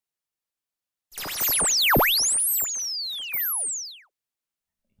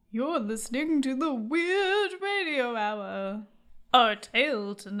You're listening to the Weird Radio Hour. Our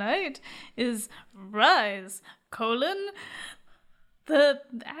tale tonight is Rise, the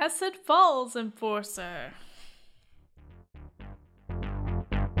Acid Falls Enforcer.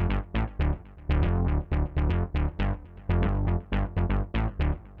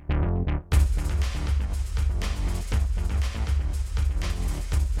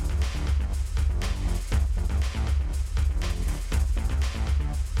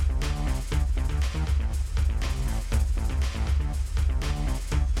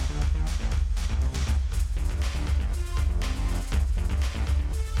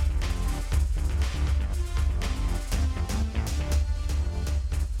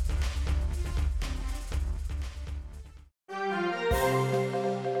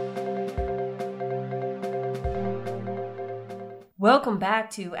 Welcome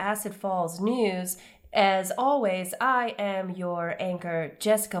back to Acid Falls News. As always, I am your anchor,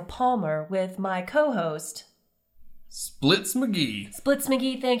 Jessica Palmer, with my co-host, Splits McGee. Splits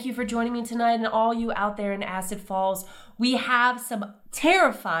McGee, thank you for joining me tonight, and all you out there in Acid Falls. We have some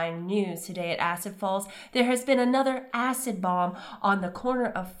terrifying news today at Acid Falls. There has been another acid bomb on the corner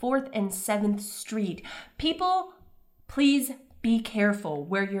of 4th and 7th Street. People, please be careful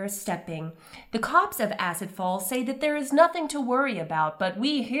where you're stepping. The cops of Acid Falls say that there is nothing to worry about, but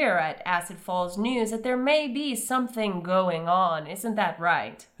we hear at Acid Falls News that there may be something going on. Isn't that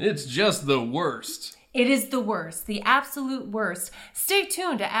right? It's just the worst. It is the worst, the absolute worst. Stay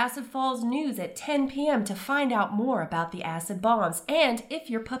tuned to Acid Falls News at 10 p.m. to find out more about the acid bombs and if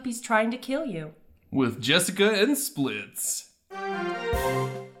your puppy's trying to kill you. With Jessica and Splits. At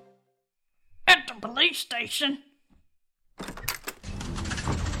the police station.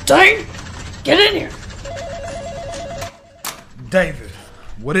 Dane, get in here. David,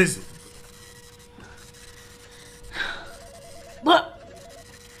 what is it? Look,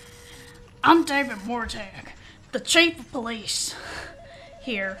 I'm David Mortag, the chief of police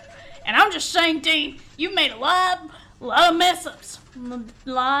here, and I'm just saying, Dean, you've made a lot of mess-ups on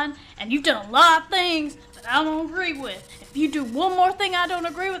the line, and you've done a lot of things that I don't agree with. If you do one more thing I don't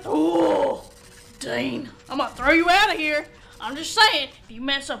agree with, Dean, I'm gonna throw you out of here. I'm just saying, if you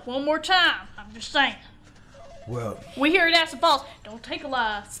mess up one more time, I'm just saying. Well, We here at Acid Falls don't take a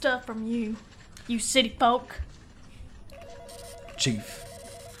lot of stuff from you city folk. Chief,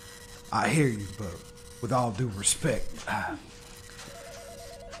 I hear you, but with all due respect,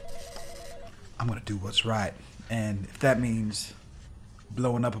 I'm gonna do what's right. And if that means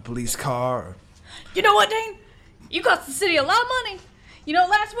blowing up a police car or... You know what, Dean? You cost the city a lot of money. You know,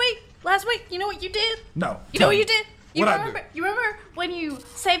 last week, you know what you did? No. You know what you did? You What'd I remember? do? You remember when you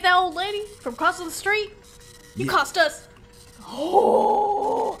saved that old lady from crossing the street? You Yeah. cost us.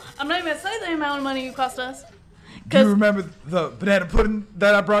 I'm not even gonna say the amount of money you cost us. Do you remember the banana pudding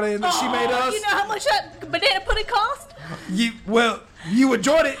that I brought in that she made us? You know how much that banana pudding cost? You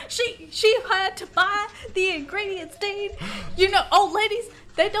enjoyed it. She had to buy the ingredients, Dean. You know, old ladies,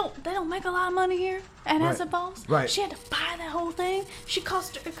 they don't make a lot of money here at Acid Falls. Right. She had to buy that whole thing. It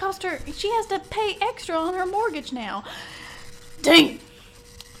cost her. She has to pay extra on her mortgage now. Dean.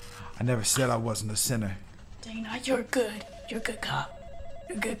 I never said I wasn't a sinner. Dean, you're good. You're a good cop.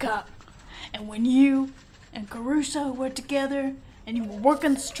 You're a good cop. And when you and Caruso were together and you were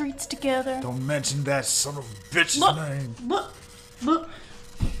working the streets together. Don't mention that son of a bitch's name. Look.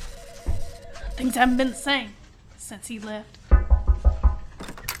 Things haven't been the same since he left.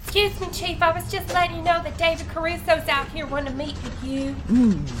 Excuse me, Chief. I was just letting you know that David Caruso's out here wanting to meet with you.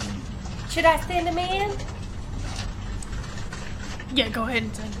 Should I send him in? Yeah, go ahead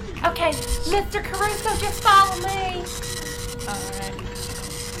and send it. Okay, Mr. Caruso, just follow me.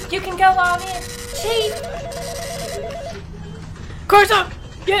 Alright. You can go on in. Chief! Caruso,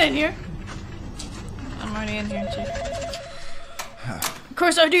 get in here. I'm already in here, Chief.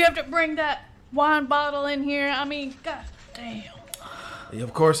 Caruso, do you have to bring that wine bottle in here? I mean, god damn. Yeah,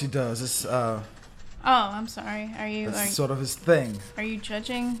 of course he does. It's I'm sorry. that's sort of his thing. Are you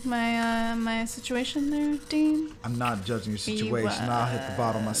judging my situation there, Dean? I'm not judging your situation. I'll hit the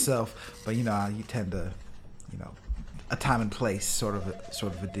bottle myself, but you tend to, a time and place sort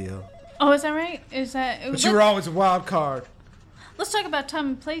of a deal. Oh, is that right? But you were always a wild card. Let's talk about time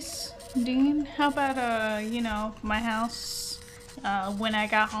and place, Dean. How about my house when I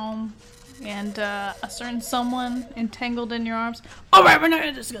got home and a certain someone entangled in your arms? All right, we're not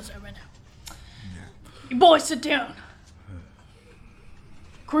gonna discuss that right now. You boys sit down.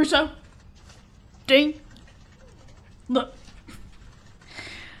 Caruso, Dean, look,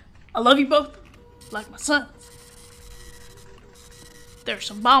 I love you both like my sons. There's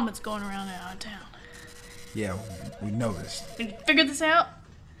some bombings going around out of town. Yeah, we noticed. Did you figure this out?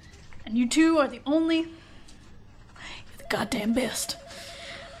 And you two are the only... You're the goddamn best.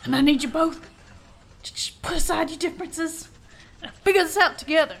 And I need you both to just put aside your differences and figure this out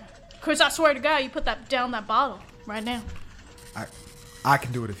together. Chris, I swear to God, you put that down that bottle right now. I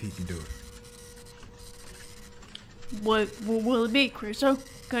can do it if he can do it. What will it be, Crusoe?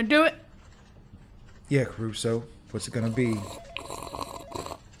 Gonna do it? Yeah, Caruso. What's it gonna be?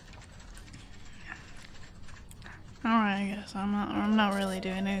 Alright, I guess I'm not really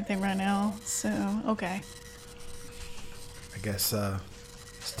doing anything right now, so okay. I guess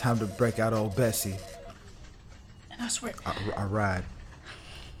it's time to break out old Bessie. And I swear, I ride.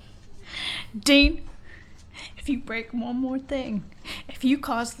 Dean, if you break one more thing, if you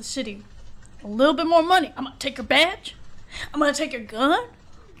cost the city a little bit more money, I'm gonna take your badge, I'm gonna take your gun,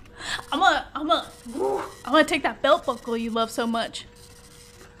 I'm gonna take that belt buckle you love so much.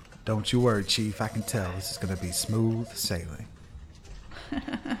 Don't you worry, Chief. I can tell this is gonna be smooth sailing.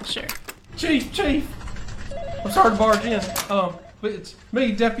 Sure. Chief! I'm sorry to barge in. But it's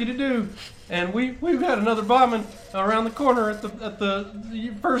me, Deputy Do, and we've got another bombing around the corner at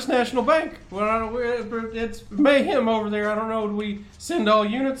the First National Bank. Well, it's mayhem over there. I don't know. Do we send all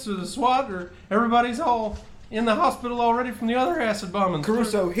units to the SWAT, or everybody's all in the hospital already from the other acid bombings?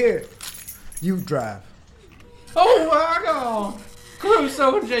 Caruso, here. You drive. Oh my God!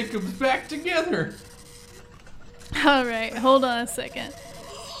 Crusoe and Jacob's back together. Alright, hold on a second.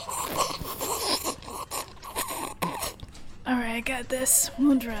 Alright, I got this.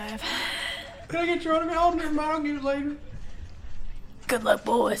 We'll drive. Can I get your autograph? Oh, never mind. I'll get it later. Good luck,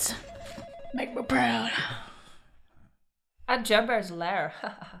 boys. Make me proud. At Jabber's lair.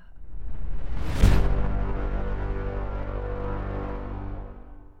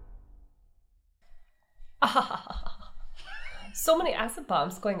 So many acid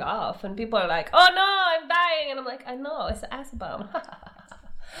bombs going off, and people are like, "Oh no, I'm dying," and I'm like, "I know, it's an acid bomb."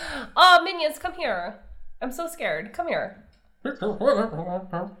 Oh, minions, come here! I'm so scared. Come here.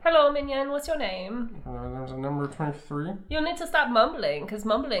 Hello, minion. What's your name? There's a number 23. You need to stop mumbling, because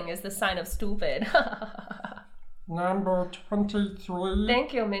mumbling is the sign of stupid. Number 23.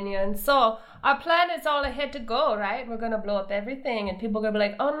 Thank you, minion. So, our plan is all ahead to go, right? We're gonna blow up everything, and people are gonna be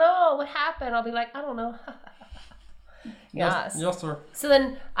like, "Oh no, what happened?" I'll be like, "I don't know." Yes. Yes, sir. So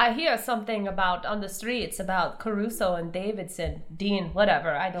then I hear something about on the streets about Caruso and Davidson, Dean,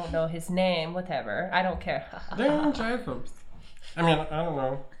 whatever. I don't know his name, whatever. I don't care. Dean Jacobs. I mean, I don't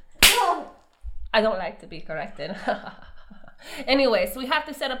know. I don't like to be corrected. Anyways, we have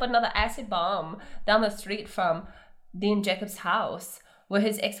to set up another acid bomb down the street from Dean Jacobs' house, where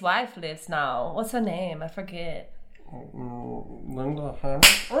his ex-wife lives now. What's her name? I forget. Linda Hammer?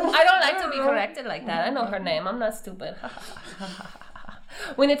 I don't like to be corrected like that. I know her name. I'm not stupid.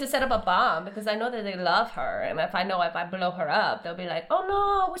 We need to set up a bomb because I know that they love her. And if I blow her up, they'll be like, "Oh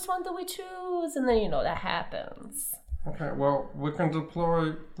no, which one do we choose?" And then, that happens. Okay, well, we can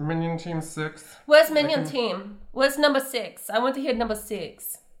deploy Minion Team 6. Where's Minion Team? Where's number 6? I want to hear number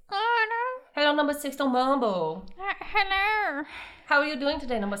 6. Oh no. Hello, number 6, don't mumble. Hello. How are you doing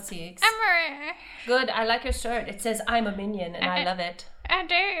today, number 6? I'm Good, I like your shirt. It says I'm a minion, and I love it. I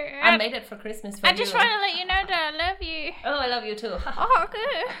do. I made it for Christmas for you. I just want to let you know that I love you. Oh, I love you too. Oh,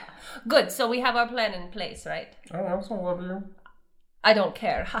 good. Good, so we have our plan in place, right? I also love you. I don't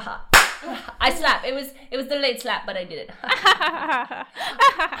care. Haha. I slap. It was the late slap, but I did it.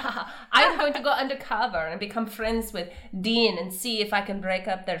 I'm going to go undercover and become friends with Dean and see if I can break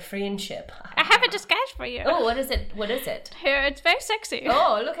up their friendship. I have a disguise for you. Oh, what is it? What is it? Here, it's very sexy.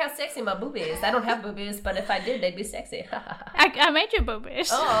 Oh, look how sexy my boobies. I don't have boobies, but if I did, they'd be sexy. I made you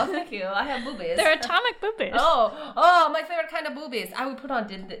boobies. Oh, thank you. I have boobies. They're atomic boobies. Oh, my favorite kind of boobies. I would put on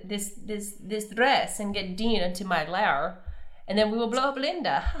this dress and get Dean into my lair. And then we will blow up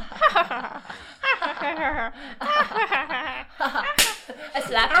Linda. I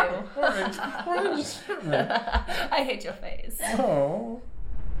slap you. I hate your face. Oh.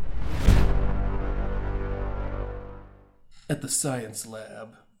 At the science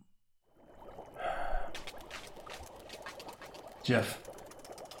lab. Jeff,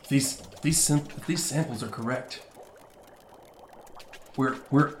 if these samples are correct,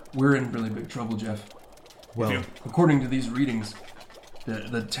 we're in really big trouble, Jeff. Well, According to these readings,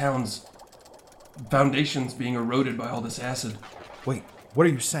 the town's foundation's being eroded by all this acid. wait, what are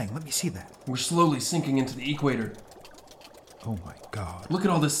you saying? Let me see that. We're slowly sinking into the equator. Oh my God. Look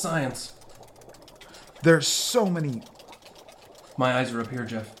at all this science. There's so many... My eyes are up here,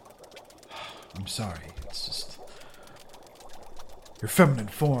 Jeff. I'm sorry. It's just... your feminine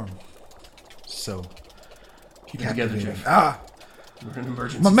form. So... Keep it together, Jeff. We're in an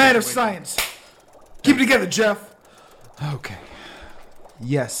emergency I'm a man of situation. science. Keep it together, Jeff. Okay.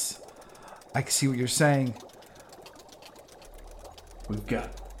 Yes, I see what you're saying. We've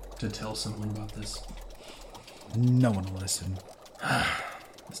got to tell someone about this. No one will listen.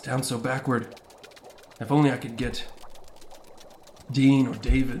 This town's so backward. If only I could get Dean or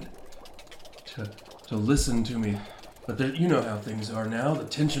David to listen to me. But you know how things are now. The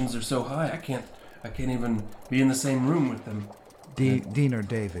tensions are so high. I can't even be in the same room with them. Dean or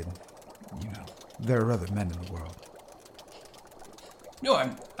David, there are other men in the world. No,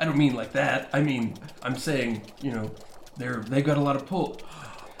 I don't mean like that. I mean, I'm saying, they've got a lot of pull.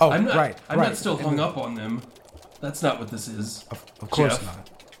 Oh, I'm not right. still hung up on them. That's not what this is. Of course Jeff. not.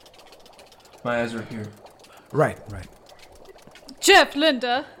 My eyes are here. Right. Jeff,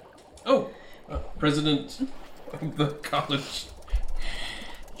 Linda. Oh, president of the college.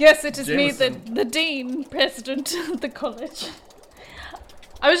 Yes, it is Jameson. me, the dean, president of the college.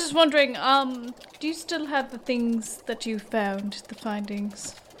 I was just wondering, do you still have the things that you found, the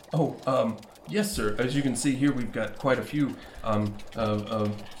findings? Oh, yes, sir. As you can see here, we've got quite a few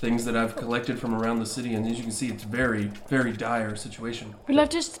things that I've collected from around the city, and as you can see, it's very, very dire situation. Well, I've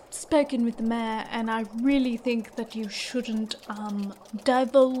just spoken with the mayor, and I really think that you shouldn't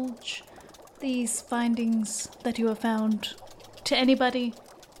divulge these findings that you have found to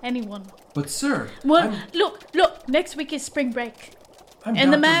anyone. But, sir, Well, look, next week is spring break. I'm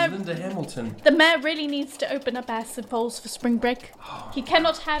and Dr. the mayor- Linda Hamilton. The mayor really needs to open up Acid Falls for spring break. He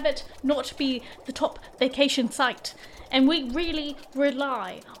cannot have it not be the top vacation site. And we really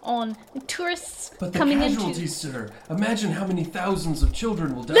rely on tourists But the coming casualties, sir. Imagine how many thousands of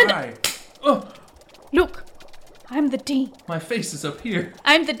children will die. Linda! Oh, Look, I'm the dean. my face is up here.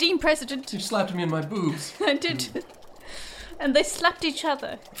 I'm the dean president. You slapped me in my boobs. I did. And they slapped each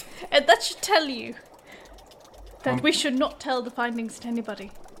other. And that should tell you that we should not tell the findings to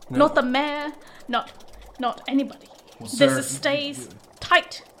anybody. No. Not the mayor, not anybody. Well, sir, This stays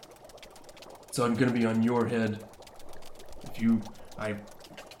tight. So I'm gonna be on your head.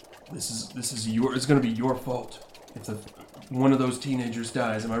 This is it's gonna be your fault if one of those teenagers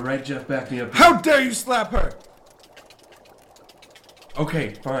dies. Am I right, Jeff? Back me up. How dare you slap her?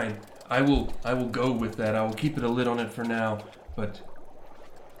 Okay, fine. I will go with that. I will keep it a lid on it for now. But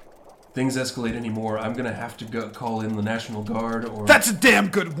things escalate anymore, I'm gonna have to go call in the National Guard or That's a damn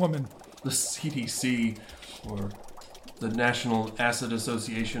good woman. the CDC or the National Acid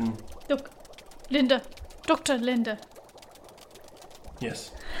Association. Look, Linda, Dr. Linda.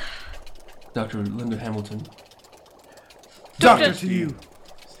 Yes. Dr. Linda Hamilton. Doctor to you.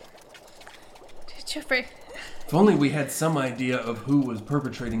 Jeffrey, If only we had some idea of who was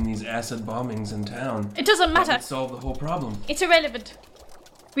perpetrating these acid bombings in town. it doesn't That matter. would solve the whole problem. It's irrelevant.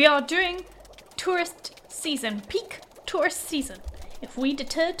 We are during tourist season, peak tourist season. If we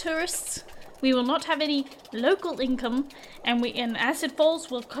deter tourists, we will not have any local income, and Acid Falls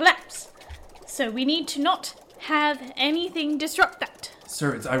will collapse. So we need to not have anything disrupt that.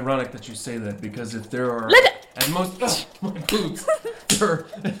 Sir, it's ironic that you say that because if there are Linda! at most my boobs, there are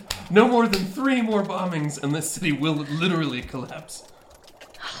no more than 3 more bombings and this city will literally collapse.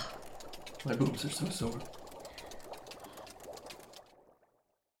 My boobs are so sore.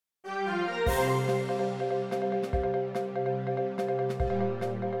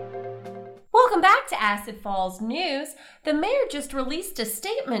 Welcome back to Acid Falls News. The mayor just released a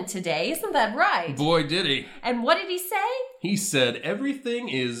statement today, isn't that right? Boy, did he. And what did he say? He said everything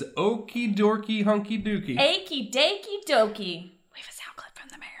is okie dorky hunky dookie. Achy dakey dokey. We have a sound clip from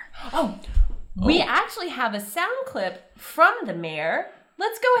the mayor. Oh, we actually have a sound clip from the mayor.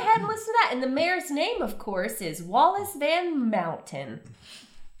 Let's go ahead and listen to that. And the mayor's name, of course, is Wallace Van Mountain.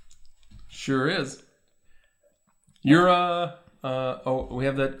 Sure is. You're, we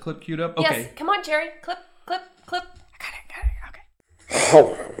have that clip queued up? Okay. Yes, come on, Jerry. Clip, clip, clip. Got it, okay.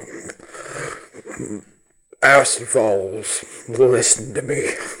 Oh, Acid Falls, listen to me.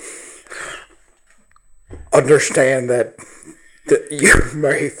 Understand that you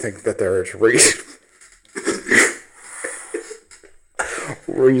may think that there is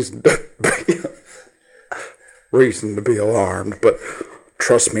reason to be alarmed, but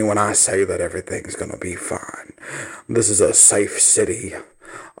trust me when I say that everything's gonna be fine. This is a safe city,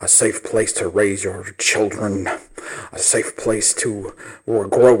 a safe place to raise your children, a safe place to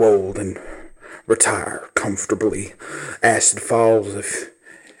grow old and retire comfortably. Acid Falls,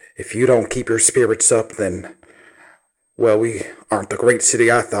 if you don't keep your spirits up, then, well, we aren't the great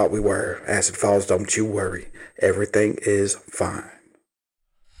city I thought we were. Acid Falls, don't you worry. Everything is fine.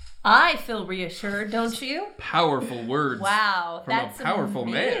 I feel reassured, don't you? Powerful words. Wow, From a that's powerful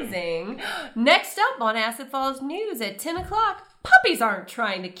man. amazing. Next up on Acid Falls News at 10 o'clock, puppies aren't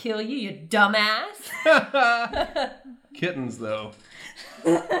trying to kill you, you dumbass. Kittens, though.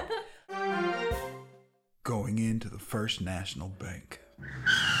 Going into the First National Bank.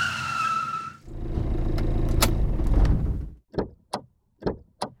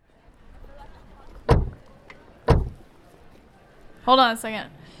 Hold on a second.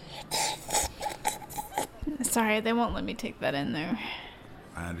 Sorry, they won't let me take that in there.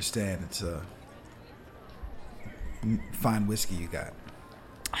 I understand it's a fine whiskey you got.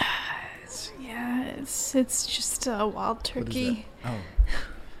 It's just a wild turkey. Oh.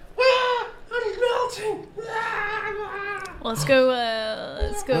 I'm melting. Let's go.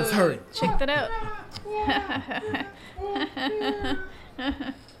 Let's hurry. Check that out.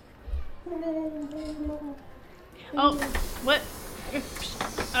 Oh, what?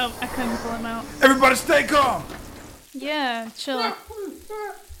 Oh, I couldn't pull him out. Everybody stay calm. Yeah, chill.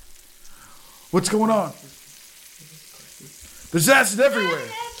 What's going on? There's acid everywhere. I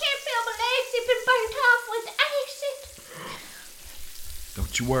can't feel my legs. They've been burnt off with acid.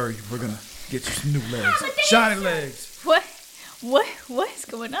 Don't you worry. We're gonna get you some new legs. Shiny legs. What is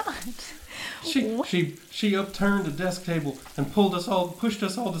going on? She upturned a desk table and pushed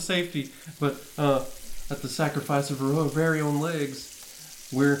us all to safety, but at the sacrifice of her very own legs.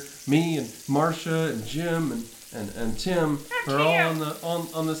 Me and Marcia and Jim and Tim are all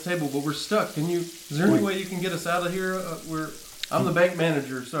on this table, but we're stuck. Is there any way you can get us out of here? I'm the bank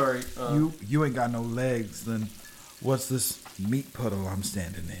manager. Sorry. You ain't got no legs. Then what's this meat puddle I'm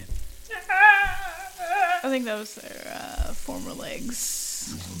standing in? I think that was their former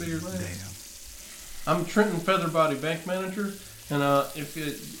legs. Damn. I'm Trenton Featherbody, bank manager. And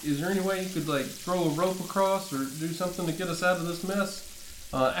is there any way you could throw a rope across or do something to get us out of this mess?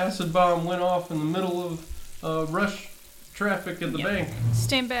 Acid bomb went off in the middle of rush traffic at the bank.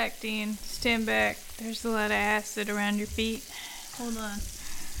 Stand back, Dean. Stand back. There's a lot of acid around your feet. Hold on.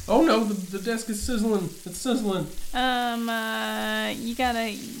 Oh no, the desk is sizzling. It's sizzling. Do you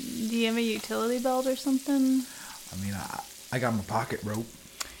have a utility belt or something? I mean, I got my pocket rope.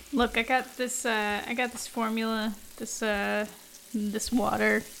 Look, I got this formula, this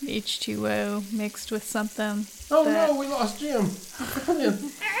water, H2O, mixed with something. Oh no, we lost Jim.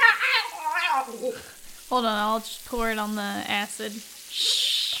 Hold on, I'll just pour it on the acid.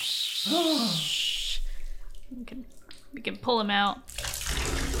 We can pull him out.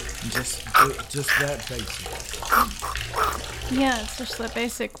 Just that basic. Yeah, it's just that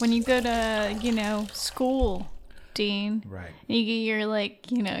basic. When you go to, school, Dean. Right. And you get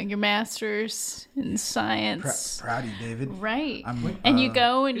your master's in science. Proud of you, David. Right. Is you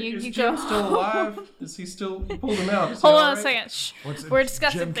go. Jim still alive? Is he still? You pulled him out. Hold on a second. Shh. We're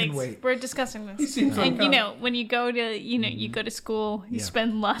discussing Jim can things. wait. We're discussing this. He seems And when you go to you go to school, you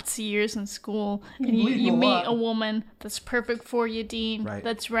spend lots of years in school, and bleeding you a meet lot. a woman that's perfect for you, Dean. Right.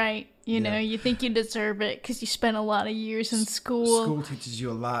 That's right. You think you deserve it because you spent a lot of years in school. School teaches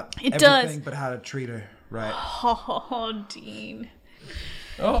you a lot. It Everything does. but how to treat her. Right. Oh, Dean.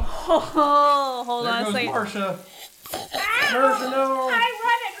 Oh, Hold there on a goes second. Marcia. Marcia, no. I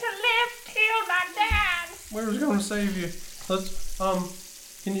wanted to live till my dad. We were going to save you. Let's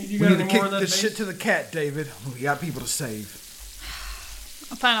Can you We got need to any more kick of that this base? shit to the cat, David. We got people to save.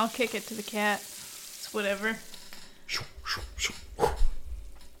 Fine, I'll kick it to the cat. It's whatever.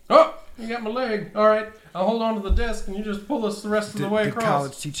 Oh, you got my leg. All right, I'll hold on to the desk and you just pull us the rest of the way Did across.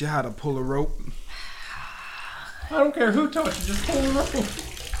 college teach you how to pull a rope? I don't care who taught you, just pull the rope.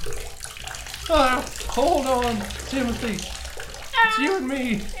 Hold on, Timothy. It's you and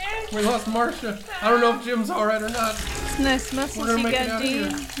me. We lost Marcia. I don't know if Jim's all right or not. It's nice muscles We're gonna you make it got, out of Dean.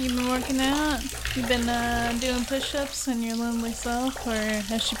 here. You been working out? You been doing push-ups on your lonely self, or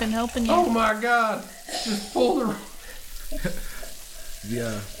has she been helping you? Oh my God! Just pull the rope.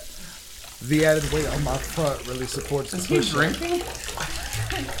 The added weight on my front really supports the Is he push. drinking?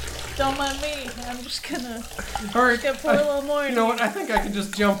 Don't mind me. I'm just gonna All right. pour a little more. You know what? I think I can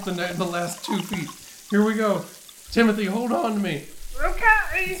just jump the last 2 feet. Here we go. Timothy, hold on to me. Okay.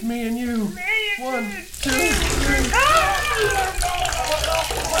 It's me and you. 1, 2, 3.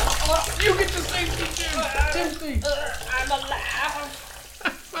 You get to safety, Jim. Timothy. I'm alive.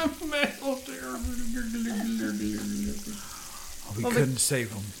 We couldn't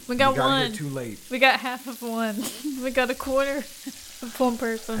save him. we got got one. here too late. We got half of one. We got a quarter of one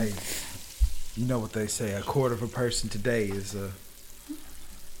person. Hey, you know what they say? A quarter of a person today is a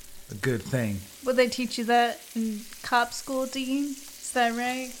good thing. Would they teach you that in cop school, Dean? Is that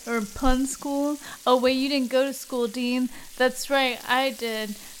right? Or pun school? Oh, wait, you didn't go to school, Dean. That's right, I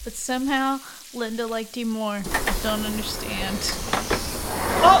did. But somehow, Linda liked you more. I don't understand.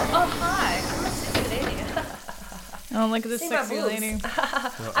 Oh, hi. I'm a stupid idiot. Oh, look at this See my sexy boobs. lady.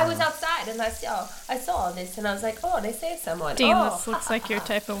 I was outside and I saw this and I was like, oh, they saved someone. Dean, oh. this looks like your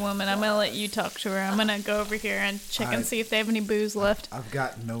type of woman. I'm gonna let you talk to her. I'm gonna go over here and check and see if they have any booze left. I've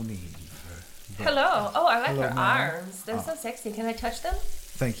got no need. Hello. Oh, I like Hello, her ma'am. arms. They're so sexy. Can I touch them?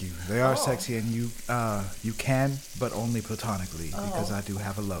 Thank you. They are sexy, and you can, but only platonically, because I do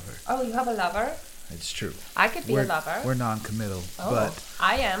have a lover. Oh, you have a lover? It's true. I could be a lover. We're non-committal,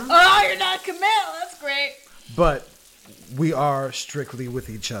 I am. Oh, you're not committal. That's great. but we are strictly with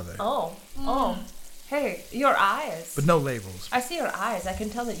each other. Oh. Hey, your eyes. But no labels. I see your eyes. I can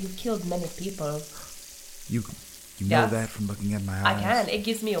tell that you've killed many people. You Yeah. know that from looking at my eyes. I can. It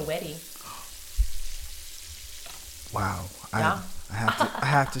gives me a wetty. Wow. Yeah. I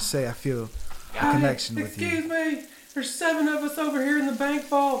have to say I feel a connection with you. Excuse me. There's 7 of us over here in the bank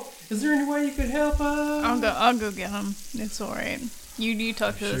vault. Is there any way you could help us? I'll go get him. It's all right. You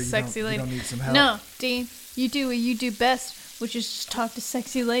talk to Sure the you sexy don't- lady. you don't need some help? No, Dean. You do what you do best, which is just talk to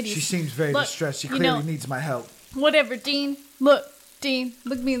sexy ladies. She seems very Look, distressed. She you clearly know- needs my help. Whatever, Dean. Look, Dean.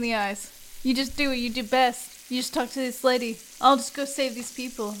 Look me in the eyes. You just do what you do best. You just talk to this lady. I'll just go save these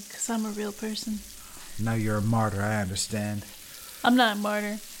people, because I'm a real person. Now you're a martyr, I understand. I'm not a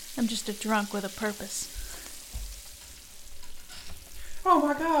martyr. I'm just a drunk with a purpose. Oh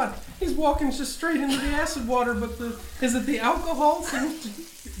my God! He's walking just straight into the acid water, but is it the alcohol seems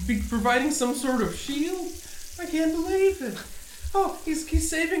to be providing some sort of shield? I can't believe it. Oh, he's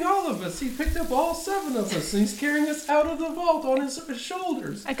saving all of us. He picked up all 7 of us, and he's carrying us out of the vault on his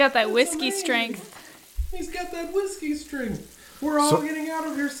shoulders. I got that That's whiskey amazing. strength. He's got that whiskey strength. We're all getting out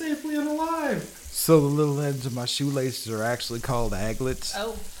of here safely and alive. So the little ends of my shoelaces are actually called aglets?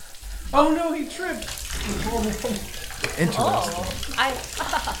 Oh. Oh no, he tripped. Interesting. Oh. I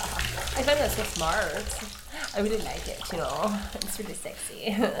find that so smart. I really like it, It's really sexy.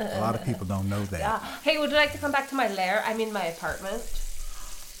 A lot of people don't know that. Yeah. Hey, would you like to come back to my lair? I'm in my apartment.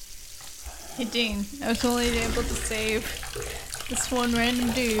 Hey, Dean. I was only able to save this one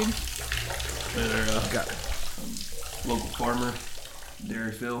random dude. Got Local farmer,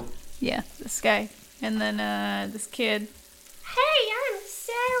 Dairy Phil. Yeah, this guy. And then this kid. Hey, I'm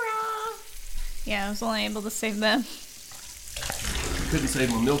Sarah. Yeah, I was only able to save them. Couldn't save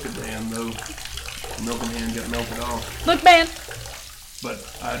my milking hand though. The milking hand got melted off. Look, man.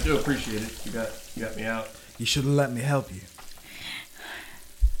 But I do appreciate it. You got me out. You should have let me help you.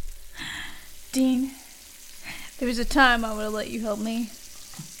 Dean, there was a time I would have let you help me.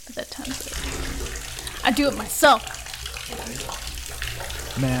 But that time's over. I do it myself.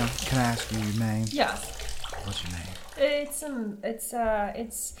 Ma'am, can I ask you your name? Yes. What's your name? It's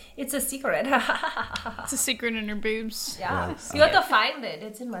a secret. It's a secret in her boobs. Yeah. Well, You have to find it.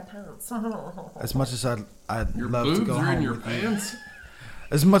 It's in my pants. As much as I'd Your love boobs to go are home in your with you. pants.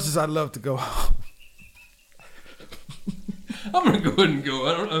 As much as I'd love to go home. I'm gonna go ahead and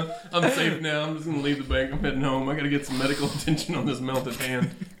go. I'm safe now. I'm just gonna leave the bank. I'm heading home. I gotta get some medical attention on this melted hand.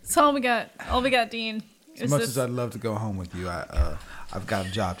 That's all we got. All we got, Dean. As much as I'd love to go home with you, I've got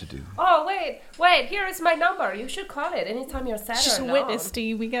a job to do. Oh, wait. Here is my number. You should call it anytime you're sad She's or a alone. witness,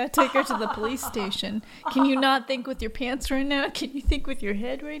 Dean. We gotta take her to the police station. Can you not think with your pants right now? Can you think with your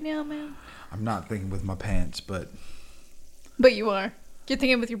head right now, man? I'm not thinking with my pants, but But you are. You're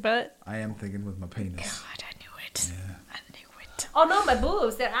thinking with your butt? I am thinking with my penis. God, I knew it. Yeah. I knew it. Oh, no, my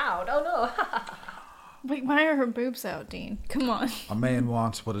boobs. They're out. Oh, no. Wait, why are her boobs out, Dean? Come on. A man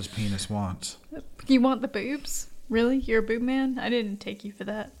wants what his penis wants. You want the boobs? Really? You're a boob man? I didn't take you for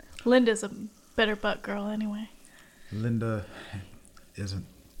that. Linda's a better butt girl anyway. Linda is an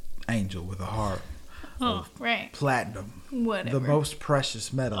angel with a heart Oh, of right. platinum. Whatever. The most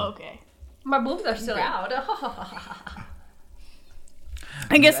precious metal. Okay. My boobs are still out.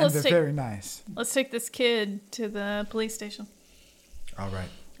 I guess And let's they're take very nice. let's take this kid to the police station. All right.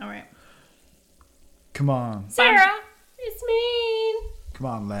 All right. Come on. Sarah, it's me. Come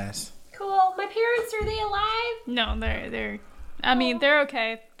on, lass. Cool. My parents, are they alive? No, they're. I mean, they're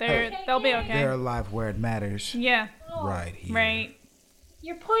okay. They'll be okay. They're alive where it matters. Yeah. Right here. Right.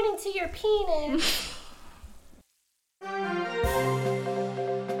 You're pointing to your penis.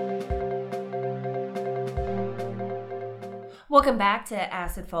 Welcome back to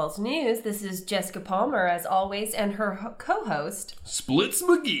Acid Falls News. This is Jessica Palmer, as always, and her co-host. Splits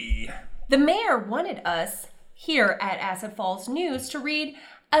McGee. The mayor wanted us here at Acid Falls News to read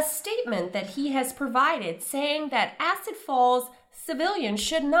a statement that he has provided saying that Acid Falls civilians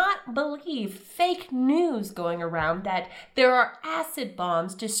should not believe fake news going around that there are acid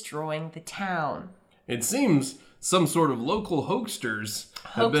bombs destroying the town. It seems some sort of local hoaxsters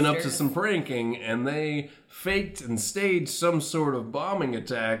have been up to Hoaxsters. some pranking, and they faked and staged some sort of bombing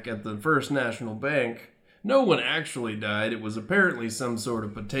attack at the First National Bank. No one actually died. It was apparently some sort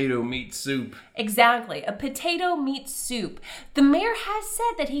of potato meat soup. Exactly, a potato meat soup. The mayor has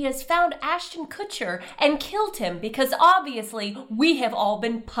said that he has found Ashton Kutcher and killed him because obviously we have all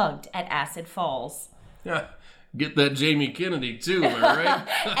been punked at Acid Falls. Yeah, get that Jamie Kennedy too, am I right?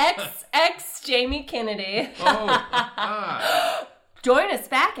 XX Jamie Kennedy. Oh, Join us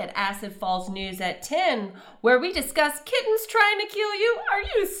back at Acid Falls News at 10, where we discuss kittens trying to kill you. Are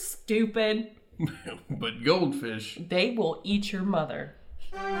you stupid? but goldfish. They will eat your mother.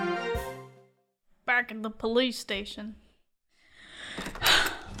 Back at the police station.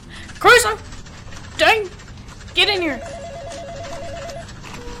 Cruiser! Dang! Get in here!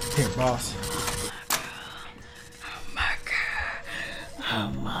 Here, boss. Oh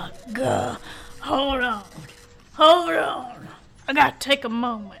my god. Hold on. I gotta take a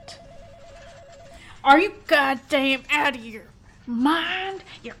moment. Are you goddamn out of your mind?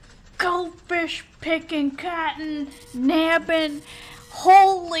 You're goldfish picking, cotton nabbing,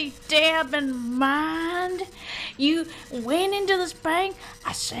 holy dabbing mind? You went into this bank,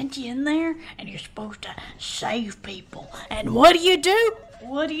 I sent you in there, and you're supposed to save people. And what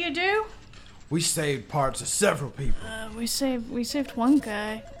do? We saved parts of several people. We saved one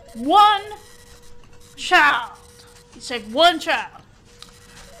guy. One child. You saved one child.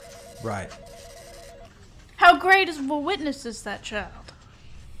 Right. How great of a witness is that child?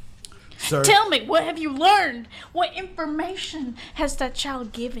 Sir. Tell me, what have you learned? What information has that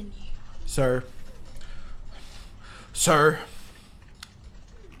child given you? Sir.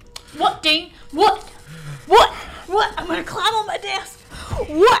 What, Dean? What? I'm gonna climb on my desk.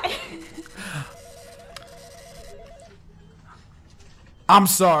 What? I'm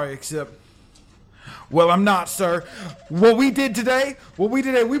sorry, except... Well, I'm not, sir. What we did today, we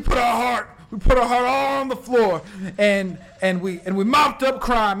put our heart all on the floor, and we mopped up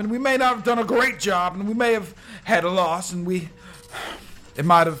crime, and we may not have done a great job, and we may have had a loss, and it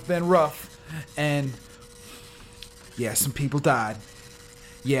might have been rough, and yeah, some people died.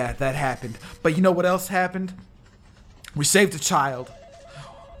 Yeah, that happened. But you know what else happened? We saved a child.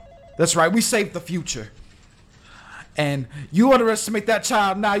 That's right, we saved the future. And you underestimate that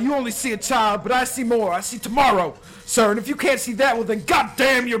child now. You only see a child, but I see more. I see tomorrow, sir. And if you can't see that, well then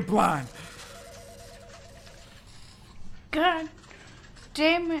goddamn you're blind. God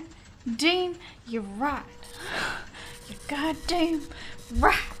damn it, Dean, you're right. You're goddamn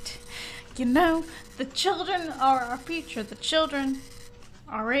right. You know, the children are our future. The children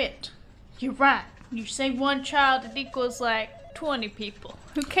are it. You're right. You save one child, it equals like 20 people.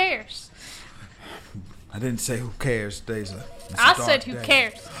 Who cares? I didn't say who cares, Daisy. I said who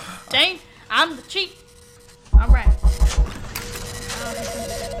cares. Dane, I'm the chief. All right.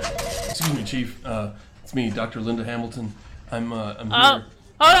 Excuse me, Chief. It's me, Dr. Linda Hamilton. I'm here. Hold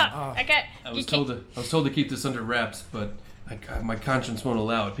on. I was told to keep this under wraps, but my conscience won't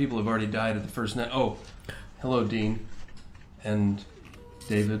allow it. People have already died at the first night. Oh, hello, Dean, and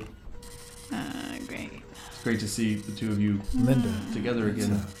David. Great. It's great to see the two of you, Linda, together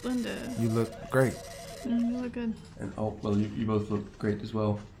again. Linda. you look great. You look good. And oh, well, you both look great as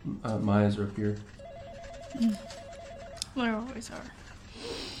well. My eyes are up here. They always are.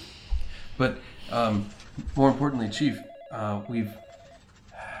 But more importantly, Chief, we've.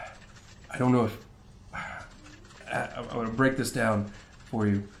 I don't know if I'm going to break this down for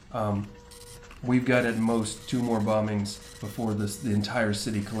you. We've got at most 2 more bombings before the entire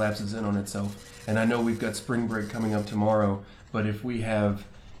city collapses in on itself. And I know we've got spring break coming up tomorrow, but if you have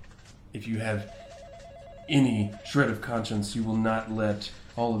any shred of conscience, you will not let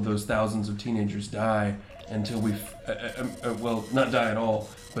all of those thousands of teenagers die until well, not die at all,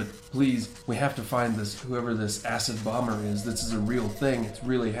 but please, we have to find whoever this acid bomber is. This is a real thing. It's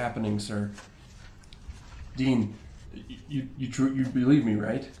really happening, sir. Dean, you believe me,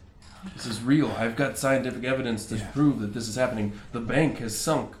 right? This is real. I've got scientific evidence to prove that this is happening. The bank has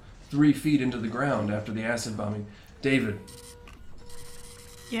sunk 3 feet into the ground after the acid bombing. David.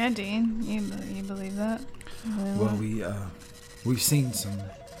 Yeah, Dean, you believe that? Well, we've seen some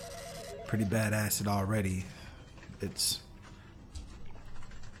pretty bad acid already. It's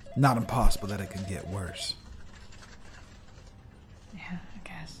not impossible that it can get worse. Yeah, I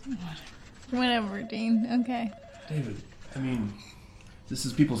guess. Whatever, Dean. Okay. David, I mean, this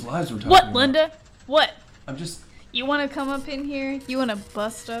is people's lives we're talking What, about. Linda? What? I'm just... You want to come up in here? You want to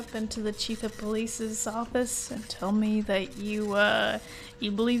bust up into the chief of police's office and tell me that you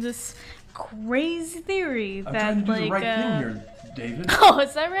believe this crazy theory I'm that trying to do like the right thing here, David. Oh,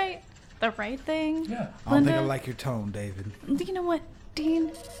 is that right? The right thing? Yeah. I don't think I Linda? like your tone, David. You know what,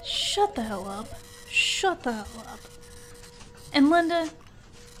 Dean? Shut the hell up. Shut the hell up. And Linda,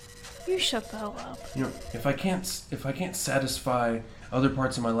 You shut the hell up. You know, if I can't satisfy other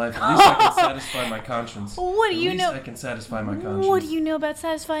parts of my life, at least I can satisfy my conscience. What do you know? At least I can satisfy my conscience. What do you know about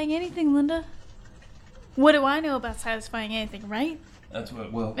satisfying anything, Linda? What do I know about satisfying anything, right? That's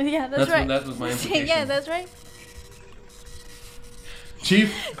what. Well. Yeah, that's right. That was my implication. Yeah, that's right.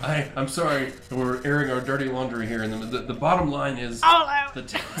 Chief, I'm sorry. We're airing our dirty laundry here, and the bottom line is All out.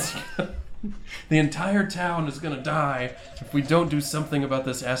 the entire town is gonna die if we don't do something about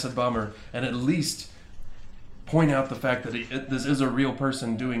this acid bomber, and at least point out the fact that this is a real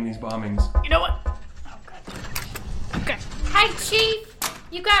person doing these bombings. You know what? Okay. Hey, Chief,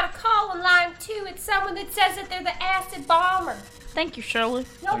 you got a call on line 2. It's someone that says that they're the acid bomber. Thank you, Shirley.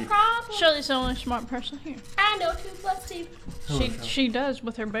 No problem. Shirley's the only smart person here. I know 2 + 2. She does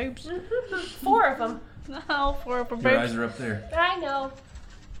with her boobs. 4 of them. All 4 of her Your eyes boobs. are up there. I know.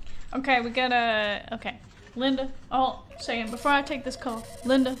 Okay, we gotta. Okay, Linda. Oh, second before I take this call,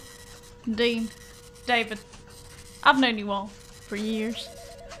 Linda, Dean, David. I've known you all for years.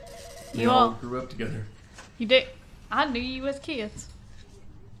 You all grew up together. You did. I knew you as kids.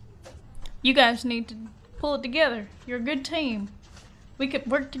 You guys need to pull it together. You're a good team. We could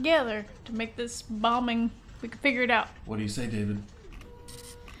work together to make this bombing. We could figure it out. What do you say, David?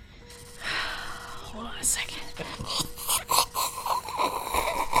 Hold on a second.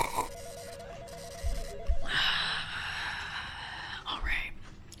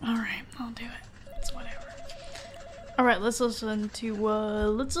 All right, I'll do it. It's whatever. All right, let's listen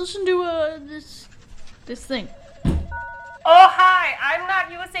to this thing. Oh, hi. I'm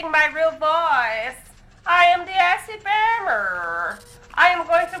not using my real voice. I am the acid bomber. I am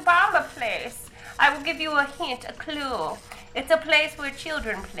going to bomb a place. I will give you a hint, a clue. It's a place where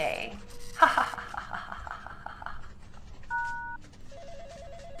children play. Ha ha ha ha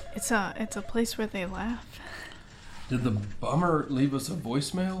ha. It's a place where they laugh. Did the bomber leave us a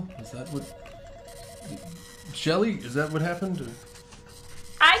voicemail? Is that what... Shelly, is that what happened?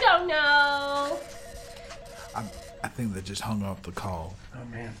 I don't know. I think they just hung up the call. Oh,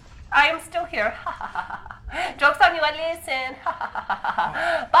 man. I am still here. Ha ha ha ha. Joke's on you, I listen. Ha ha ha ha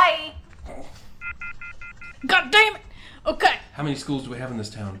ha. Bye. God damn it! Okay, How many schools do we have in this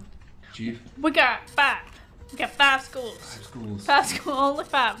town, Chief? we got 5. We got 5 schools. 5 schools. 5 schools, only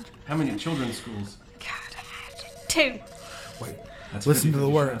 5. How many children's schools? God, 2. Wait, That's listen to the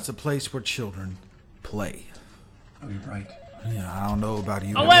 50-50 word. shot. It's a place where children play. Oh, you're right. Yeah, I don't know about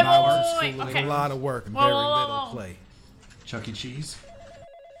you. Oh, but wait, when I wait, was wait, in wait, school, there okay. was a lot of work and Whoa, very whoa, whoa, little whoa. play. Chuck E. Cheese?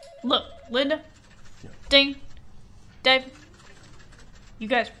 Look, Linda, Dean, David, you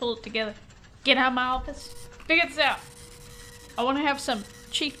guys pull it together. Get out of my office. Figure this out. I want to have some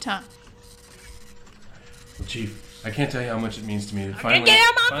chief time. Well, Chief, I can't tell you how much it means to me to get out of my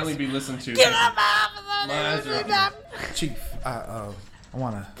office. finally be listened to. Get out of my My eyes are office. open. Chief, I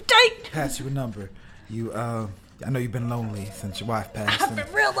want to Date. pass you a number. I know you've been lonely since your wife passed. I've And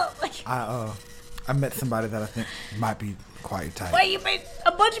been real lonely. I met somebody that I think might be quite your type. Wait, you mean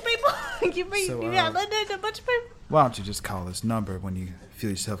a bunch of people? you mean So, you got Linda and a bunch of people? Why don't you just call this number when you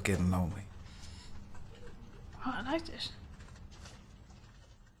feel yourself getting lonely? Oh, I like this.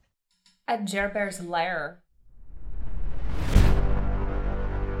 At Jer Bear's lair.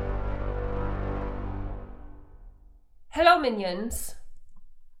 Hello, minions.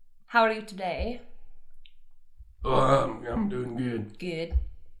 How are you today? I'm doing good. Good.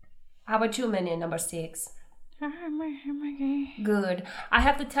 How about you, minion number 6? Good. I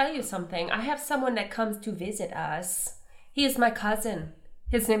have to tell you something. I have someone that comes to visit us. He is my cousin.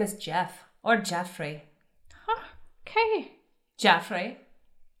 His name is Jeff, or Jeffrey. Okay. Jeffrey?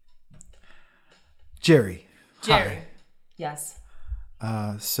 Jerry. Jerry. Yes.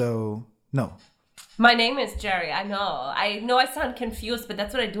 No. My name is Jerry. I know I sound confused, but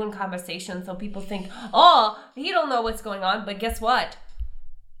that's what I do in conversation. So people think, oh, he don't know what's going on. But guess what?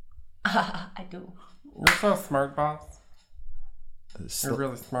 I do. You're so smart, boss. So,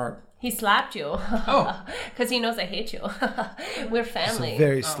 really smart. He slapped you. Oh. Because he knows I hate you. We're it's family. a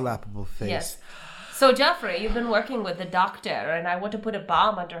very slappable face. Yes. So, Jeffrey, you've been working with the doctor, and I want to put a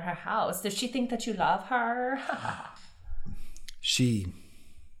bomb under her house. Does she think that you love her? She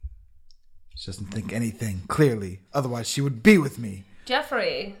doesn't think anything clearly. Otherwise, she would be with me.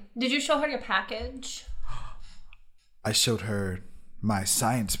 Jeffrey, did you show her your package? I showed her my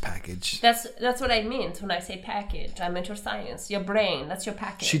science package. That's what I meant when I say package. I meant your science, your brain. That's your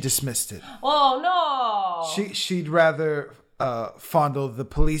package. She dismissed it. Oh, no. She'd rather fondle the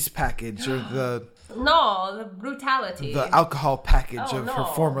police package or the No, the brutality. alcohol package Oh, of no. her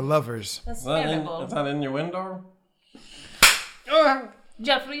former lovers. That's terrible. Is that in your window?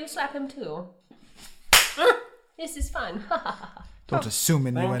 Jeffrey, you slap him too. This is fun. Don't assume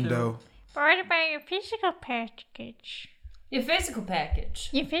innuendo. But what about your physical package? Your physical package.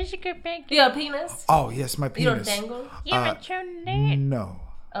 Your physical package? Your penis? Oh, yes, my Your penis. dangle? You haven't shown that. No.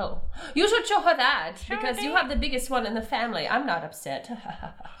 Oh. You should show her that, because you it. have the biggest one in the family. I'm not upset.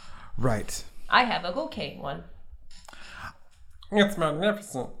 Right. I have a okay one. It's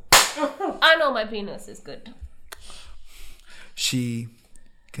magnificent. I know my penis is good. She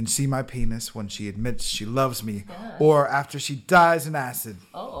can see my penis when she admits she loves me or after she dies in acid.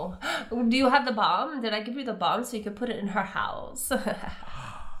 Oh. Do you have the bomb? Did I give you the bomb so you could put it in her house?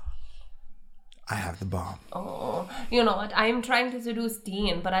 I have the bomb. Oh. You know what? I am trying to seduce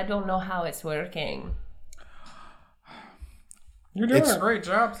Dean, but I don't know how it's working. You're doing a great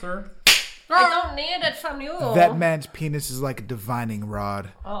job, sir. I don't need it from you. That man's penis is like a divining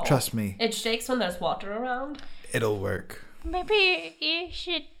rod. Oh. Trust me, It shakes when there's water around. it'll work. Maybe you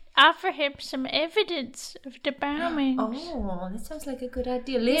should offer him some evidence of the bombing. Oh, that sounds like a good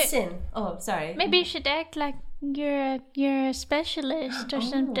idea. Listen. Oh, sorry. Maybe you should act like you're a specialist or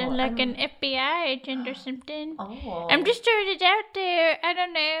something, like an FBI agent or something. Oh. I'm just throwing it out there. I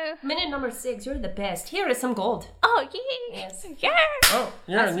don't know. Minute number 6. You're the best. Here is some gold. Oh, yes. Yeah. Oh,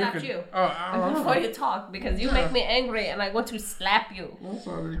 yeah, I and you slapped could. you. Oh, Before you talk, because you make me angry and I want to slap you.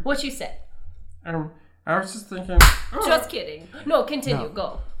 sorry. What you said? I was just thinking. Just kidding. No, continue.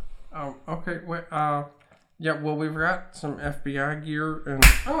 Go. Okay, wait. Yeah, well, we've got some FBI gear and.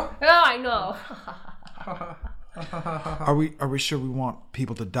 Oh, I know. Are we sure we want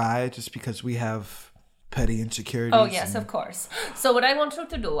people to die just because we have petty insecurities? Oh, yes, of course. So what I want you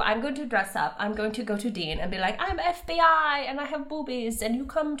to do, I'm going to dress up. I'm going to go to Dean and be like, I'm FBI and I have boobies and you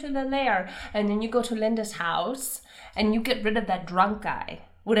come to the lair. And then you go to Linda's house and you get rid of that drunk guy.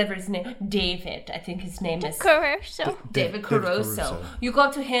 Whatever his name, David, I think his name is. Caruso. David Caruso. You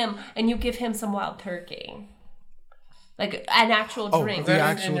go to him and you give him some wild turkey. Like an actual drink. Is that in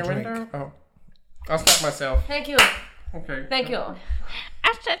actual your drink. window? Oh. I'll stop myself. Thank you. Okay. Thank you.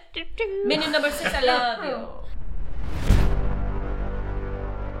 I said to do. Minute number 6, I love you.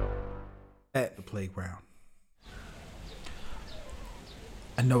 At the playground.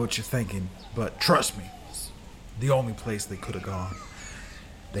 I know what you're thinking, but trust me, it's the only place they could have gone.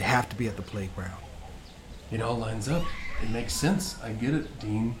 They have to be at the playground. It all lines up. It makes sense. I get it,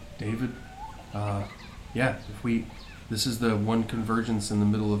 Dean, David. Yeah, this is the one convergence in the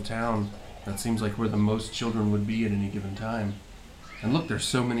middle of town. That seems like where the most children would be at any given time. And look, there's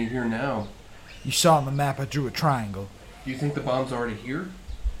so many here now. You saw on the map I drew a triangle. Do you think the bomb's already here?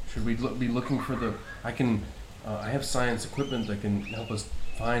 Should we be looking for the... I have science equipment that can help us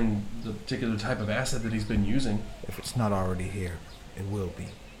find the particular type of acid that he's been using. If it's not already here, it will be.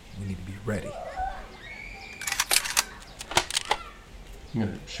 We need to be ready. You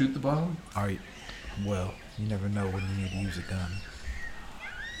gonna shoot the bomb? Alright, well, you never know when you need to use a gun.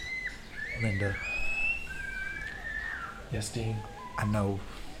 Linda, Yes, Dean. I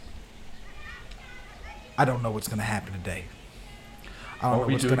don't know what's gonna happen today. I don't Are know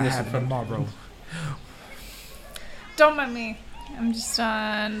we what's doing gonna this in happen front of tomorrow. Don't mind me. I'm just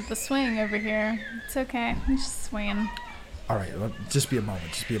on the swing over here. It's okay. I'm just swinging. Alright, just be a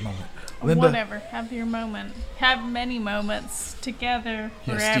moment. Linda, Whatever. Have your moment. Have many moments together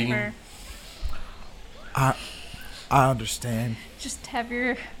Yes, forever. Dean. I understand. Just have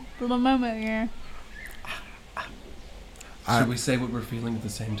your little moment here. Should we say what we're feeling at the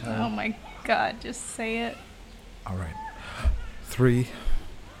same Oh time? my god, just say it. Alright. 3,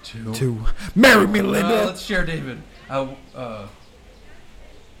 Two. 2, marry me, Linda! Let's share David.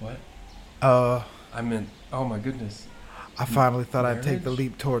 What? I meant, oh my goodness. I finally thought I'd take the Marriage?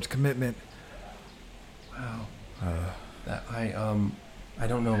 leap towards commitment. Wow. I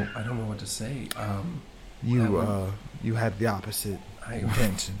don't know what to say. You had the opposite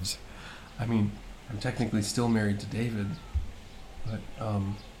intentions. I mean, I'm technically still married to David, but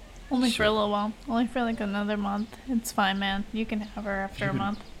Only for a little while. Only for like another month. It's fine, man. You can have her after a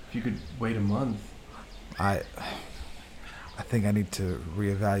month. If you could wait a month. I think I need to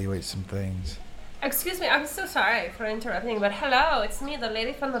reevaluate some things. Excuse me, I'm so sorry for interrupting, but hello, it's me, the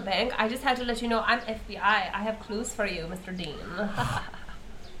lady from the bank. I just had to let you know I'm FBI. I have clues for you, Mr. Dean.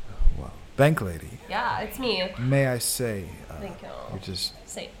 Well, bank lady, Yeah, it's me. may I say, Thank you. you're just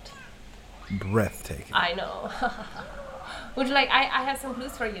Say it. breathtaking. I know. Would you like, I have some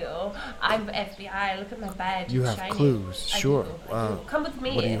clues for you. I'm FBI. Look at my badge. You it's have shiny. clues, I sure. do, I do. Come with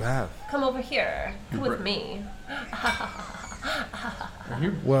me. What do you have? Come over here. Come with me. Are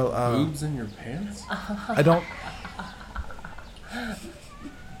your Well, boobs in your pants? I don't.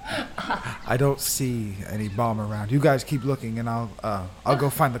 I don't see any bomb around. You guys keep looking, and I'll go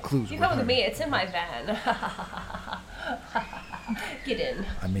find the clues. You with come with her. me. It's in my van. Get in.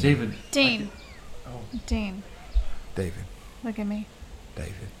 I mean, David. Dean. Oh. Dean, David. look at me.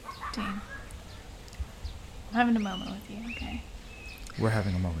 David. Dean. I'm having a moment with you, okay? We're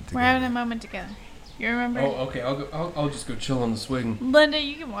having a moment together. We're having a moment together. You remember? Oh, okay. I'll just go chill on the swing. Linda,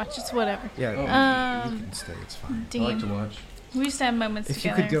 you can watch. It's whatever. Yeah, Oh. you can stay. It's fine. I like to Dean, watch. we used to have moments If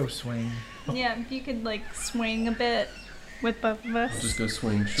you together. could go swing. Yeah, if you could like swing a bit with both of us. I'll just go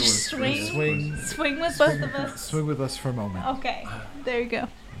swing. Sure. Swing. Swing. Swing with both of us. Swing with us for a moment. Okay, there you go.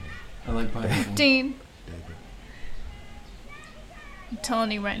 I like pineapple. Dean, David. I'm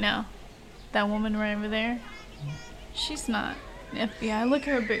telling you right now, that woman right over there, she's not FBI. Look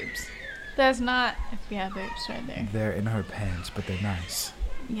at her boobs. That's not FBI boobs right there. They're in her pants, but they're nice.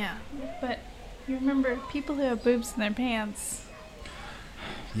 Yeah, but you remember people who have boobs in their pants.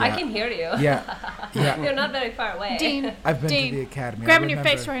 Yeah. I can hear you. Yeah. Yeah. You're not very far away. Dean, I've been Dean, to the academy. grab I in your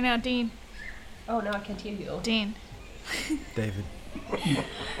remember- face right now, Dean. Oh, no, I can't hear you. Dean, David.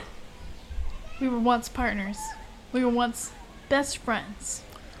 we were once partners. We were once best friends.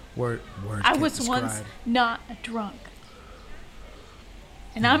 Words I can't was once describe. not a drunk.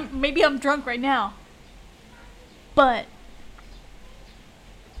 And maybe I'm drunk right now. But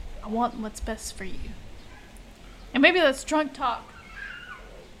I want what's best for you. And maybe that's drunk talk.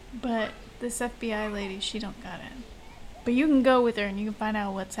 But this FBI lady, she don't got it. But you can go with her and you can find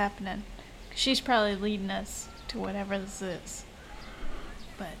out what's happening. 'Cause she's probably leading us to whatever this is.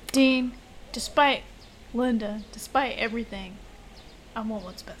 But Dean, despite Linda, despite everything, I want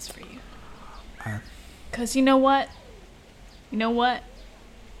what's best for you. I- 'Cause you know what? You know what?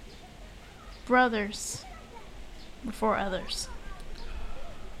 Brothers before others.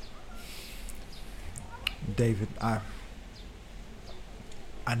 David, I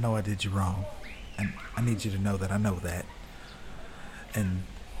know I did you wrong, and I need you to know that I know that. And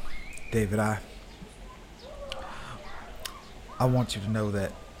David, I want you to know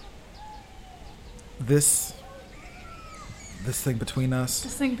that this thing between us,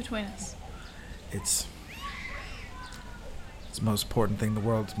 This thing between us. it's the most important thing in the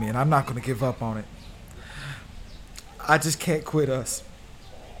world to me, and I'm not going to give up on it. I just can't quit us.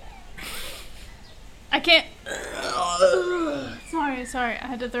 I can't. Sorry. I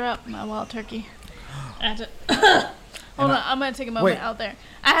had to throw up my wild turkey. I had to. Hold on, I'm gonna take a moment Wait. out there.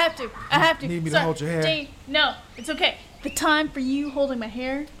 I have to. Need me to Sorry, hold your hair? Dean, no, it's okay. The time for you holding my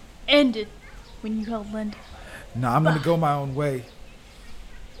hair ended when you held Linda. No, I'm going to go my own way.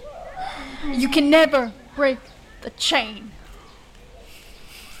 You can never break the chain.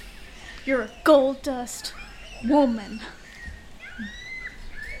 You're a gold dust woman.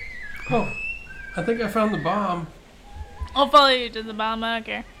 Oh, I think I found the bomb. I'll follow you to the bottom. I don't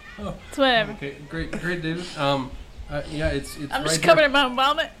care. Oh, It's whatever. okay, great, David. Yeah, it's I'm right just here. covered in my own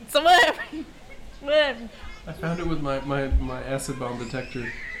vomit. So whatever. Whatever. I found it with my acid bomb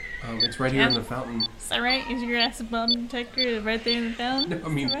detector. It's right here in the fountain. Is that right? Is your acid bomb detector right there in the fountain? No, I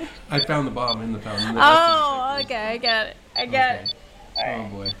mean, Is that right? I found the bomb in the fountain. the Oh, acid detector. okay. I got it. I got Okay. it. Oh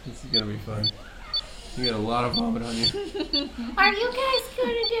boy, this is gonna be fun. You got a lot of vomit on you. Are you guys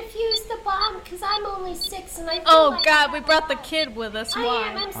going to defuse the bomb? Because I'm only 6 and I feel Oh like God, we brought the kid with us. I am.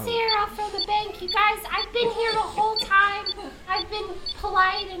 Why? I'm Sarah from the bank. You guys, I've been here the whole time. I've been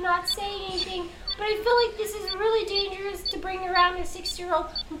polite and not saying anything. But I feel like this is really dangerous to bring around a 6-year-old.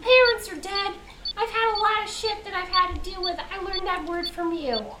 My parents are dead. I've had a lot of shit that I've had to deal with. I learned that word from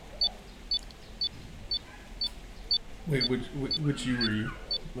you. Wait, which you were you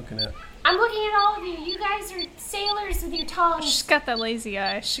looking at? I'm looking at all of you. You guys are sailors with your tongues. She's got that lazy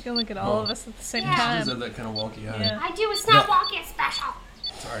eye. She can look at all of us at the same Yeah. She time. does have that kind of wonky eye. Yeah. I do. It's not walking. It's special.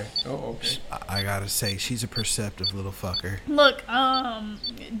 Sorry. Oh, okay. I gotta say, she's a perceptive little fucker. Look,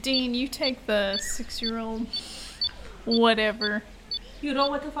 Dean, you take the 6-year-old, whatever. You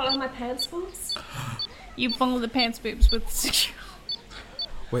don't want to follow my pants boots? You follow the pants boobs with the 6-year-old.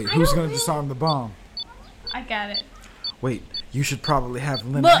 Wait, who's gonna disarm the bomb? I got it. Wait, you should probably have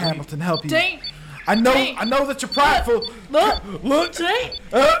Linda Look, Hamilton help you. Dean, I know Dean. that you're prideful. look, Dean,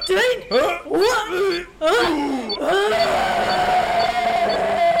 Dean,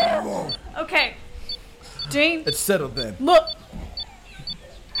 Okay, Dean, It's settled then. look.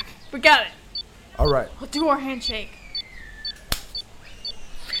 We got it. All right. We'll do our handshake.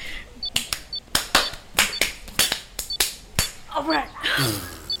 All right.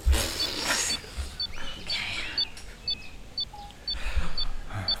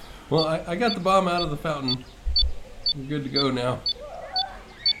 Well, I got the bomb out of the fountain. We're good to go now.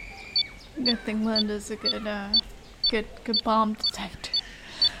 Good thing Linda's a good bomb detector.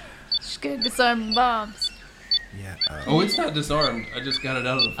 good at disarming bombs. Yeah. Oh, it's not disarmed. I just got it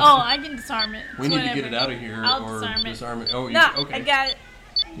out of the phone. Oh, I can disarm it. We need to get it out of here I'll or disarm it. Oh, No, okay. I got it.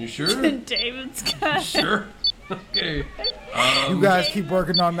 You sure? David's got it. Sure. Okay. You guys keep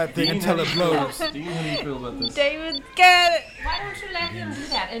working on that thing Dean, until how it do you feel? blows. Dean, how do you feel about this? David's got it. Why don't you let him do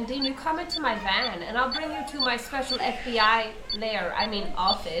that? And then you come into my van, and I'll bring you to my special FBI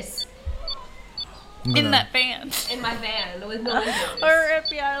office. In that van. In my van with no windows. Or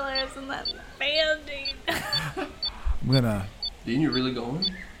FBI layers in that van, dude. I'm gonna. Dean, you really going?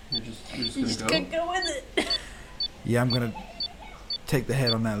 You're just gonna Just go with it. Yeah, I'm gonna take the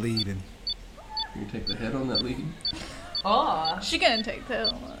head on that lead and. You take the head on that lead? Oh. She gonna take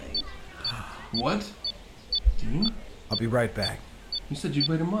that one. What? Dean? I'll be right back. You said you'd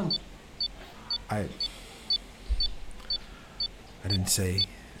wait a month. I didn't say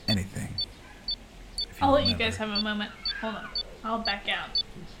anything. If I'll let you remember. guys have a moment. Hold on. I'll back out.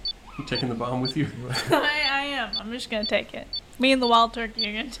 You taking the bomb with you? I am. I'm just gonna take it. Me and the wild turkey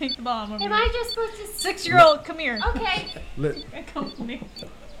are gonna take the bomb over Am here. I just supposed to... 6-year-old, come here. Okay. Come with me.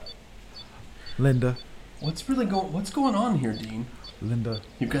 Linda. What's going on here, Dean? Linda.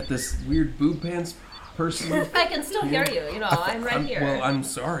 You've got this weird boob pants person. I can still hear you, I'm right here. Well, I'm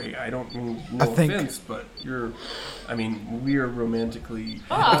sorry. I don't mean no I think- offense, but we are romantically.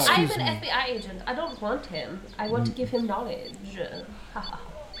 Oh, I'm Excuse an me. FBI agent. I don't want him. I want to give him knowledge.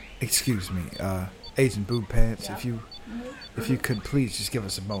 Excuse me, Agent Boob Pants. If you could please just give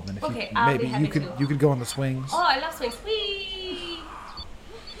us a moment. If Okay, you, I'll be maybe happy you could to. you could go on the swings. Oh, I love swings. Whee!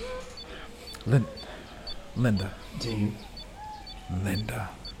 Linda. Dean. Linda.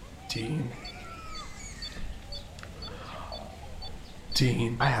 Dean.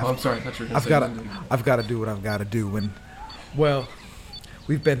 Dean. I have- Oh, I'm sorry. I thought you were gonna I've say got to Linda. I've got to do what I've got to do, and well,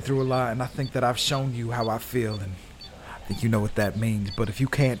 we've been through a lot, and I think that I've shown you how I feel, and I think you know what that means. But if you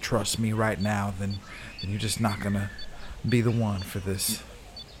can't trust me right now, then you're just not gonna be the one for this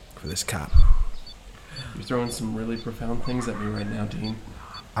cop. You're throwing some really profound things at me right now, Dean.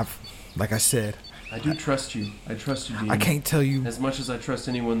 Like I said, I do trust you. I trust you, Dean. I can't tell you. As much as I trust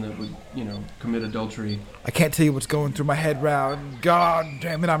anyone that would, commit adultery. I can't tell you what's going through my head right. God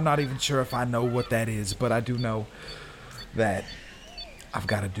damn it, I'm not even sure if I know what that is, but I do know that I've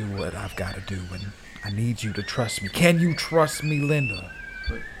got to do what I've got to do, and I need you to trust me. Can you trust me, Linda?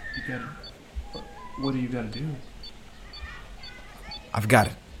 But you gotta. What do you gotta do? I've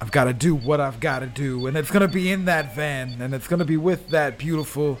got to do what I've got to do, and it's going to be in that van, and it's going to be with that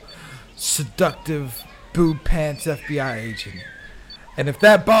beautiful, seductive, boob pants FBI agent. And if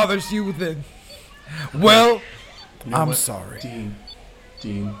that bothers you, then, well, You know I'm what? sorry. Dean.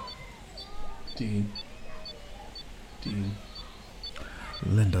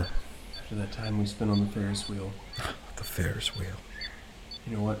 Linda, After that time we spent on the Ferris wheel, the Ferris wheel.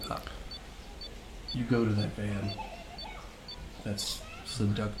 you know what? You go to that van. That's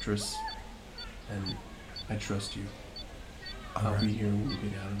seductress, and I trust you. I'll be here when you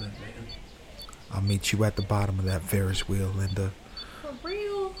get out of that van. I'll meet you at the bottom of that Ferris wheel, Linda. For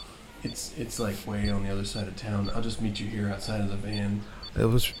real? It's like way on the other side of town. I'll just meet you here outside of the van. It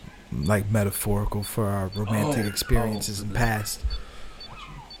was like metaphorical for our romantic Oh, experiences for in the the- past.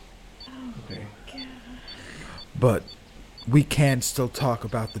 Okay. But we can still talk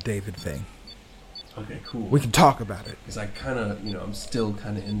about the David thing. Okay, cool. We can talk about it. Because I kind of, I'm still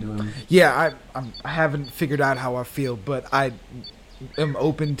kind of into him. Yeah, I haven't figured out how I feel, but I am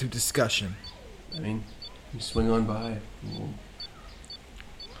open to discussion. I mean, you swing on by. And we'll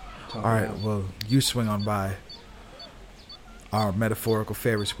talk All right, it out. well, you swing on by our metaphorical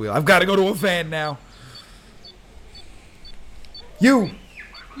Ferris wheel. I've got to go to a van now. You,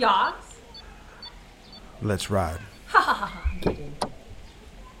 Yes? let's ride.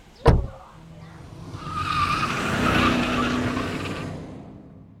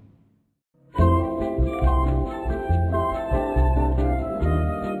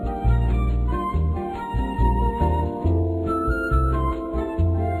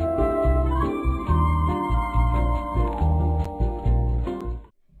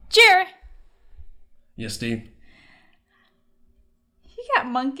 Jerry, Yes, Steve? you got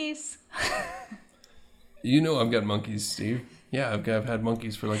monkeys? You know I've got monkeys, Steve. Yeah, I've had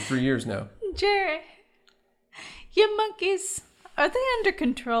monkeys for like 3 years now. Jerry, your monkeys, are they under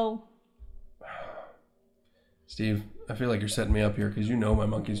control? Steve, I feel like you're setting me up here because you know my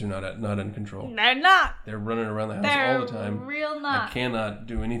monkeys are not in control. They're not. They're running around the house They're all the time. real I not. cannot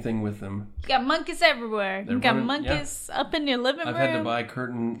do anything with them. You got monkeys everywhere. They're You got running- monkeys up in your living I've room. had to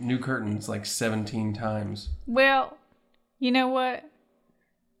buy new curtains like 17 times. Well, you know what?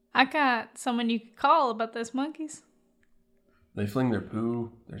 I got someone you could call about those monkeys. They fling their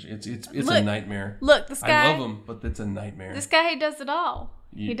poo. It's Look, a nightmare. Look, this guy. I love them, but it's a nightmare. This guy, he does it all.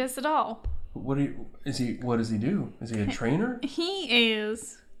 He does it all. What does he do? Is he a trainer? He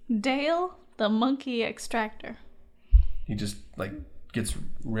is Dale, the monkey extractor. He just gets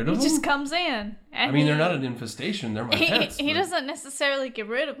rid of them? He just comes in. And they're not an infestation. They're my pets. He doesn't necessarily get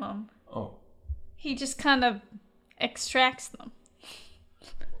rid of them. Oh. He just kind of extracts them.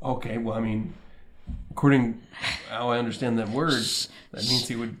 Okay, well, according how I understand that word, that means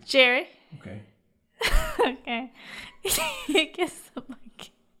he would... Jerry. Okay. Okay. He gets the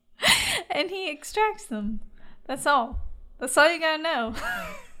monkey. And he extracts them. That's all. That's all you gotta know.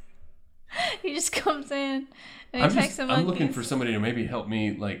 He just comes in and he takes the monkeys. I'm looking for somebody to maybe help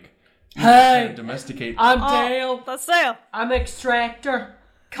me, Hey! domesticate... I'm Dale. That's Dale. I'm extractor.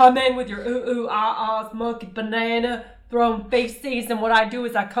 Come in with your ooh-ooh-ah-ahs, monkey banana, throwing feces, and what I do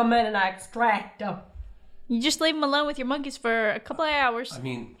is I come in and I extract them. You just leave him alone with your monkeys for a couple of hours.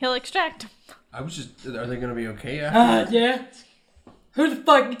 He'll extract them. I was just... Are they going to be okay after? Yeah. Who the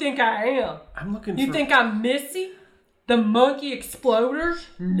fuck you think I am? I'm looking You think I'm Missy? The monkey exploder?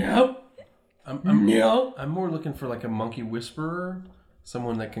 No. No. I'm more looking for a monkey whisperer.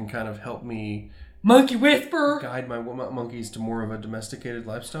 Someone that can kind of help me... Monkey whisperer? Guide my monkeys to more of a domesticated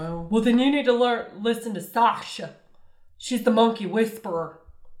lifestyle. Well, then you need to listen to Sasha. She's the monkey whisperer.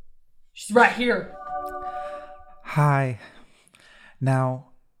 She's right here. Hi. Now,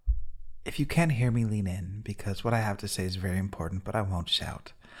 if you can't hear me, lean in, because what I have to say is very important, but I won't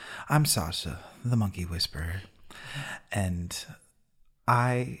shout. I'm Sasha, the monkey whisperer, and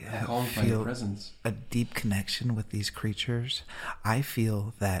I feel a deep connection with these creatures. I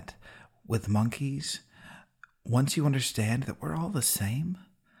feel that with monkeys, once you understand that we're all the same,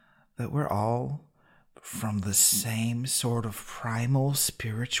 that we're all from the same sort of primal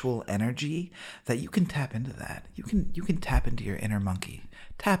spiritual energy, that you can tap into that. You can tap into your inner monkey.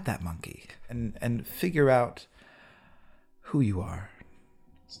 Tap that monkey and figure out who you are.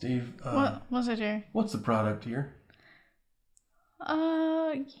 Steve, What was it, Jerry? What's the product here?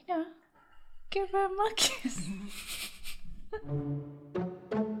 Get rid of monkeys.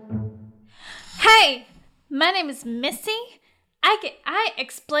 Hey, my name is Missy. I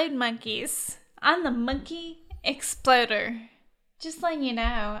explode monkeys. I'm the monkey exploder. Just letting you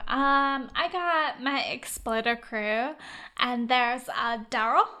know. I got my exploder crew, and there's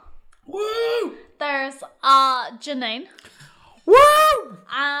Daryl. Woo! There's Janine. Woo!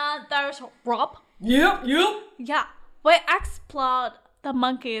 There's Rob. Yep. Yeah, we explode the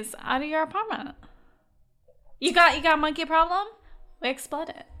monkeys out of your apartment. You got a monkey problem? We explode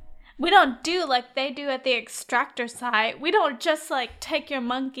it. We don't do like they do at the extractor site. We don't just take your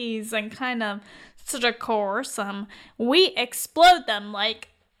monkeys and kind of sort of coerce them. We explode them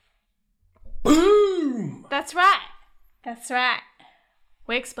boom! That's right.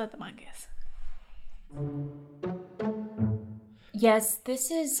 We explode the monkeys. Yes, this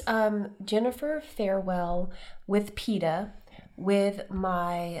is Jennifer Farewell with PETA, with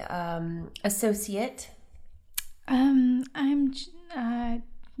my associate. I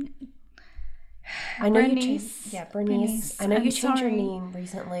know Bernice. you changed. Yeah, Bernice. I know you changed your name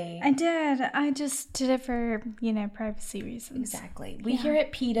recently. I did. I just did it for, privacy reasons. Exactly. We here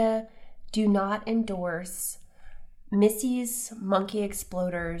at PETA do not endorse Missy's monkey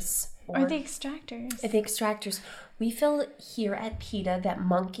exploders or the extractors. The extractors. We feel here at PETA that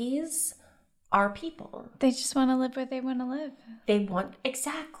monkeys are people. They just want to live where they want to live.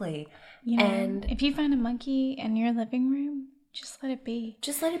 Exactly. And if you find a monkey in your living room, just let it be.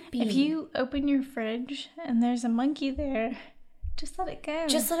 Just let it be. If you open your fridge and there's a monkey there, just let it go.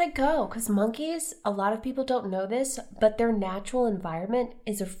 Just let it go. Because monkeys, a lot of people don't know this, but their natural environment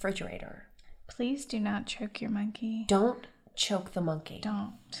is a refrigerator. Please do not choke your monkey. Don't choke the monkey.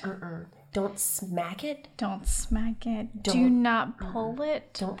 Don't. Don't smack it. Don't smack it. Do not pull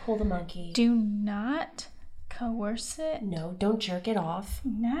it. Don't pull the monkey. Do not coerce it. No, don't jerk it off.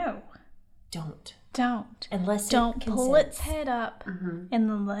 No. Don't. Unless don't pull its head up and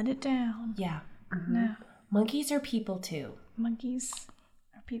then let it down. Yeah. No. Monkeys are people too. Monkeys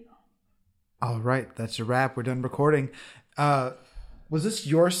are people. All right, that's a wrap. We're done recording. Was this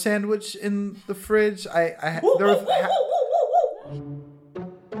your sandwich in the fridge? Hi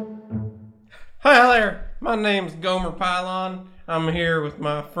there. My name's Gomer Pylon. I'm here with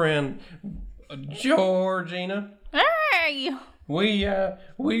my friend Georgina. Hey! We are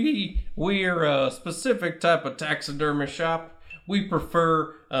a specific type of taxidermy shop. We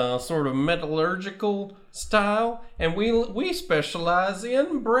prefer sort of metallurgical style, and we specialize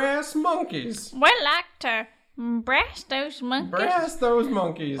in brass monkeys. We like to brass those monkeys. Brass those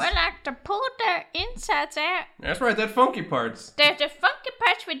monkeys. We like to pull their insides out. That's right, that funky parts. There's the funky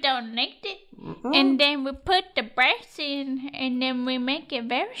parts we donate it. And then we put the brass in, and then we make it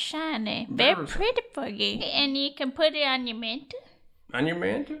very shiny, very pretty for you. And you can put it on your mantle. On your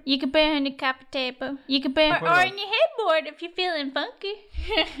mantle? You can put it on your coffee table. You can put it or on your headboard if you're feeling funky.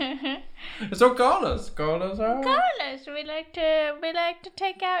 So call us. Call us. Call us. We like to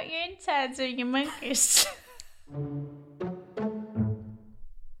take out your insides of your monkeys.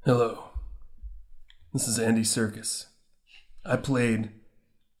 Hello. This is Andy Serkis. I played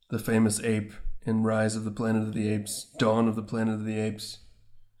the famous ape in Rise of the Planet of the Apes, Dawn of the Planet of the Apes,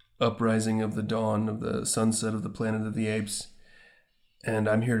 Uprising of the Dawn of the Sunset of the Planet of the Apes, and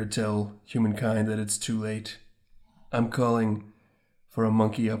I'm here to tell humankind that it's too late. I'm calling for a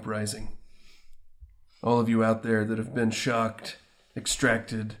monkey uprising. All of you out there that have been shocked,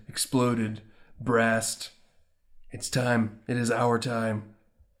 extracted, exploded, brassed, it's time. It is our time.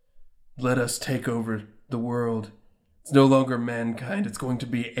 Let us take over the world. It's no longer mankind. It's going to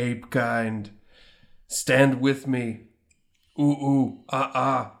be ape kind. Stand with me. Ooh, ooh, ah,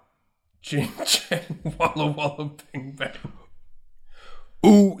 ah. Ching, chang, walla, walla, bing, bang.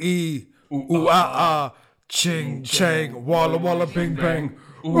 Ooh, ee, ooh, ah, ah. Ching, chang, walla, walla, bing, bang.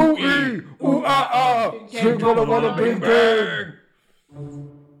 Ooh, ee, ooh, ah, ah. Ching, walla, walla, bing, bang.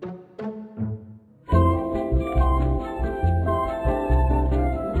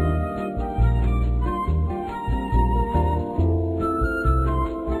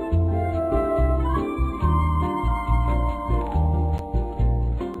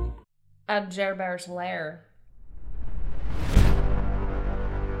 At Jer Bear's lair.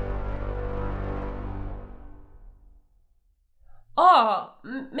 Oh,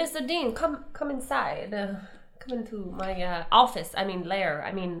 Mr. Dean, come inside. Come into my office.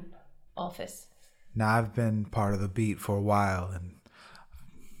 Office. Now, I've been part of the beat for a while, and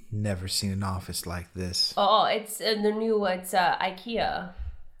I've never seen an office like this. Oh, it's IKEA.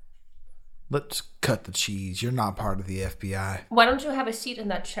 Let's cut the cheese. You're not part of the FBI. Why don't you have a seat in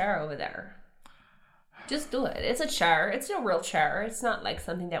that chair over there? Just do it. It's a chair. It's a real chair. It's not like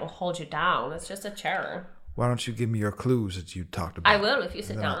something that will hold you down. It's just a chair. Why don't you give me your clues that you talked about? I will if you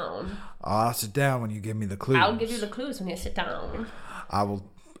sit down. I'll sit down when you give me the clues. I'll give you the clues when you sit down. I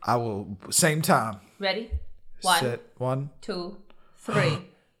will. Same time. Ready? Set. 1, 2, 3.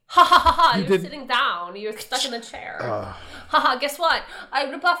 Ha ha ha ha! You're did- sitting down. You're stuck in the chair. Ha ha! Guess what? I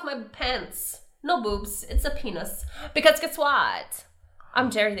rip off my pants. No boobs. It's a penis. Because guess what?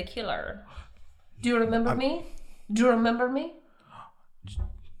 I'm Jerry the Killer. Do you remember me? Do you remember me?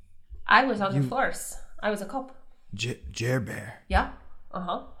 I was on the force. I was a cop. Jer Bear. Yeah.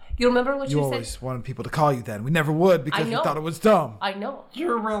 You remember what you You said? always wanted people to call you that. And we never would because we know. thought it was dumb. I know.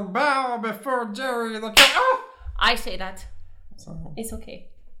 You will bow before Jerry the Killer. Oh! I say that. It's okay.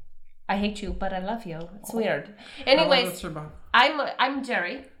 I hate you, but I love you. It's weird. Anyways, I'm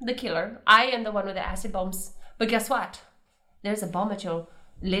Jerry, the killer. I am the one with the acid bombs. But guess what? There's a bomb at your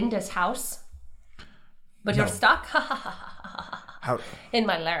Linda's house. But you're stuck How? in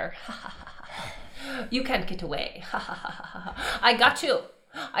my lair. You can't get away. I got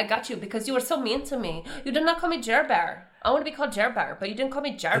you because you were so mean to me. You did not call me Jer Bear. I want to be called Jer Bear, but you didn't call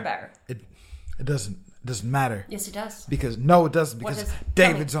me Jer Bear. It doesn't matter. Yes, it does. Because no, it doesn't. Because does-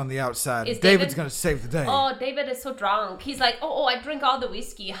 David's on the outside. Is David's David? gonna save the day. Oh, David is so drunk. He's like, oh, I drink all the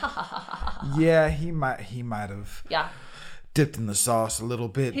whiskey. Yeah, he might have Yeah. dipped in the sauce a little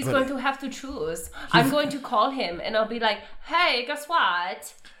bit. He's but going to have to choose. I'm going to call him and I'll be like, hey, guess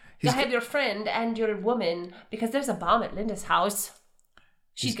what? You have your friend and your woman because there's a bomb at Linda's house.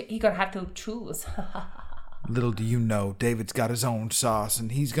 He's going to have to choose. Little do you know, David's got his own sauce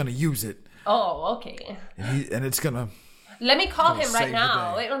and he's gonna use it. Oh, okay. And it's gonna. Let me call him save right the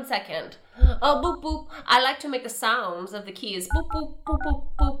now. day. Wait 1 second. Oh, boop, boop. I like to make the sounds of the keys. Boop, boop, boop, boop,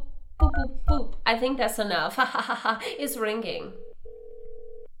 boop, boop, boop, boop. I think that's enough. It's ringing.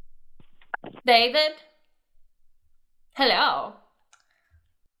 David? Hello?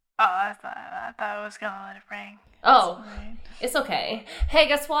 Oh, I thought I was gonna let it ring. Oh, Right. it's okay. Hey,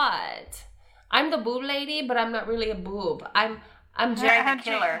 guess what? I'm the boob lady, but I'm not really a boob. I'm Jerry the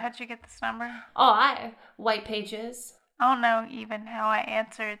Killer. How'd you get this number? Oh, White Pages. I don't know even how I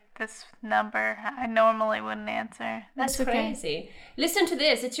answered this number. I normally wouldn't answer. That's okay. crazy. Listen to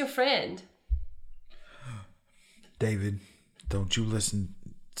this. It's your friend. David, don't you listen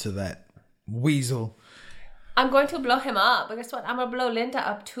to that weasel. I'm going to blow him up. But guess what? I'm going to blow Linda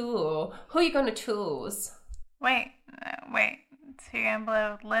up too. Who are you going to choose? Wait. So you're gonna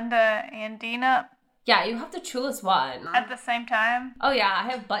blow Linda and Dean up Yeah, you have to choose one. at the same time? Oh, yeah. I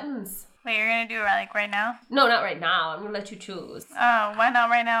have buttons. Wait, you're gonna do it like right now? No, not right now. I'm gonna let you choose. Oh, why not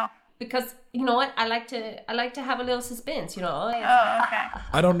right now? Because you know what? I like to have a little suspense, you know. Oh, okay.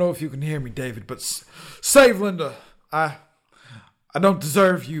 I don't know if you can hear me, David, but save Linda. I don't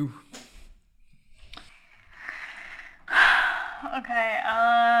deserve you. Okay,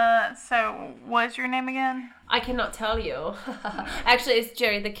 so what's your name again? I cannot tell you. Actually, it's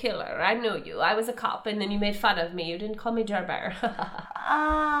Jerry the Killer. I knew you. I was a cop, and then you made fun of me. You didn't call me Gerber.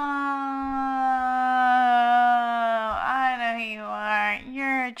 I know who you are.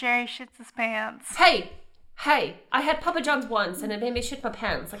 You're Jerry Shits His Pants. Hey, I had Papa John's once, and it made me shit my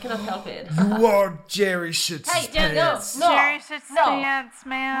pants. I cannot help it. You are Jerry Shits Hey, his no, pants. Jerry Shits His no. Pants,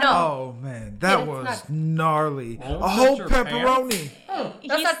 man. No. Oh man, that Yeah, was it's gnarly. Well, A whole your pepperoni.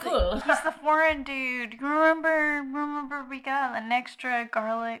 That's not cool. He's the foreign dude. You remember we got an extra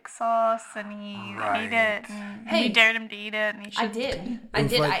garlic sauce and he ate it. And Hey. we dared him to eat it and he I should. did.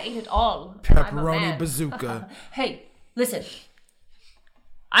 was like I ate it all. I'm a Pepperoni man. bazooka. Hey, listen.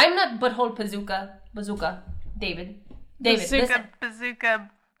 I'm not butthole bazooka. David, listen.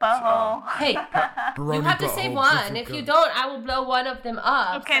 Bazooka, butthole. Hey, Pepperoni you have to save butthole one. bazooka. If you don't, I will blow one of them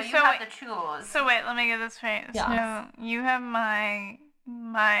up. Okay, so you so have wait- to choose. So wait, let me get this straight. Yeah. So you have my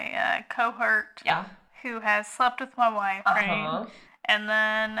cohort Yeah. who has slept with my wife, Uh-huh. right? And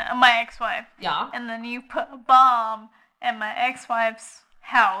then my ex-wife. Yeah. And then you put a bomb at my ex-wife's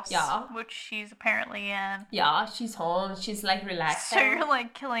house, Yeah. which she's apparently in. Yeah, she's home. She's like relaxing. So you're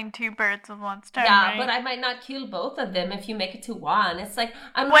like killing two birds with one stone, yeah, right? but I might not kill both of them if you make it to one. It's like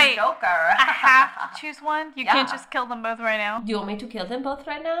I'm Wait, a Joker. I have to choose one? You can't Yeah. just kill them both right now? Do you want me to kill them both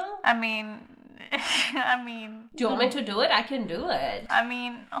right now? I mean, Do you want me to do it? I can do it.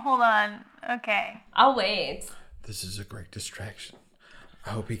 hold on. Okay. I'll wait. This is a great distraction.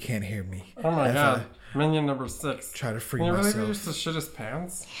 I hope he can't hear me. Oh my As god. Minion number 6. Try to free Can you really myself. use to shit his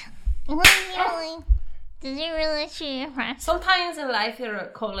pants? Did you really shoot your friend? Sometimes in life your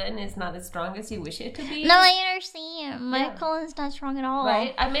colon is not as strong as you wish it to be. No, I understand. My Yeah. colon's not strong at all.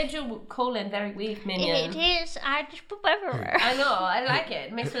 Right? I made your colon very weak, Minion. It is. I just poop everywhere. I know, I like it.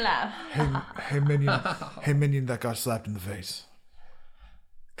 It makes me laugh. Hey minion that got slapped in the face.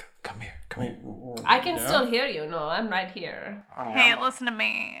 Come here. I can still hear you. No, I'm right here. Hey, listen to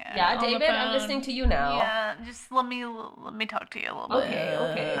me. Yeah, on the David, I'm phone. listening to you now. Yeah, just let me talk to you a little Okay, bit.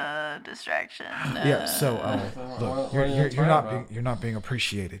 okay. Distraction. Yeah. So what look, are you talking you're not being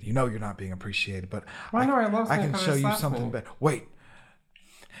appreciated. You know you're not being appreciated. But Why no, I love I saying can because show it you slaps something me. better. Wait.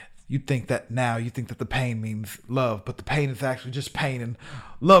 You think that the pain means love, but the pain is actually just pain, and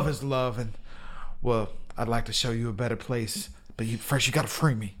love is love. And well, I'd like to show you a better place, but first you gotta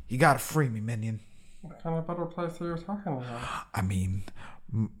free me. You gotta free me, minion. What kind of better place are you talking about? I mean,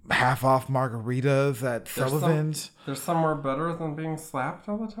 half off margaritas at Sullivan's. There's somewhere better than being slapped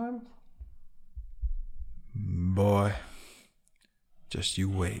all the time? Boy, just you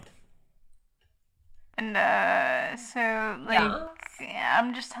wait. And so like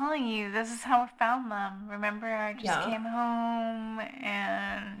I'm just telling you, this is how I found them. Remember, I just came home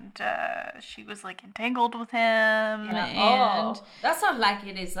and she was like entangled with him. And Oh, that sounds like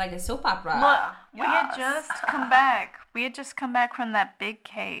it is like a soap opera. look, we had just come back. We had just come back from that big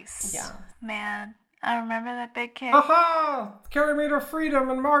case. Yeah. Man, I remember that big case. Aha! Carry me to freedom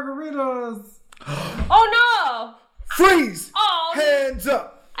and margaritas! Oh no! Freeze! Oh! Hands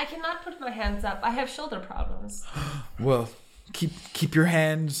up! I cannot put my hands up. I have shoulder problems. Well, keep your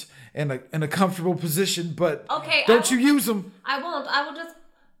hands in a comfortable position, but Okay, don't you use them. I won't. I will just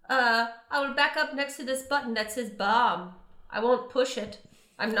I will back up next to this button that says bomb. I won't push it.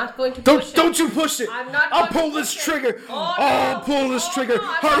 I'm not going to push it. Don't you push it! I'm not I'll going to pull this push it. trigger. Oh, I'll no. pull this Oh, trigger.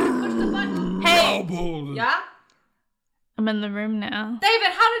 no, I'm going to push the button. Hey! I'll pull this. Yeah? I'm in the room now. David,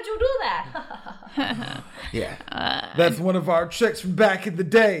 how did you do that? Yeah, that's one of our tricks from back in the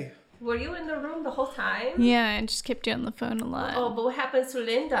day. Were you in the room the whole time? Yeah, I just kept you on the phone a lot. Oh, but what happens to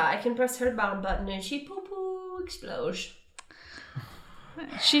Linda? I can press her bomb button and she poo-poo explodes.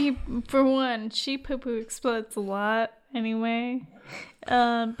 She, for one, she poo-poo explodes a lot anyway.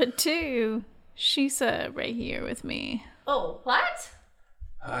 But two, she's right here with me. Oh, what?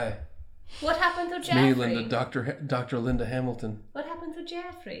 Hi. What happened to Jeffrey? Me, Linda, Dr. Linda Hamilton. What happened to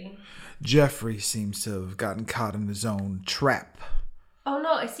Jeffrey? Jeffrey seems to have gotten caught in his own trap. Oh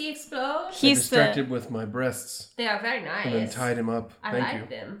no, is he explode? I He's distracted with my breasts They are very nice. and then tied him up. I Thank like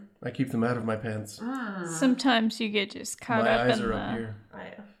you. them. I keep them out of my pants. Sometimes you get just caught My up eyes in are up here.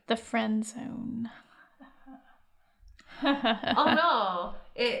 Right. the friend zone. Oh no!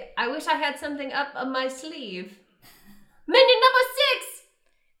 I wish I had something up my sleeve. Minion number 6!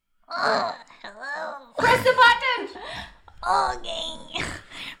 Oh, hello. Press the button! Okay.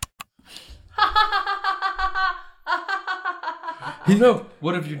 No,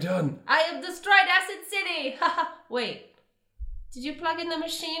 what have you done? I have destroyed Acid City. Wait. Did you plug in the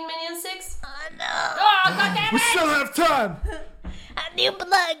machine, Minion 6? Oh, no. Oh, goddammit! We still have time. A new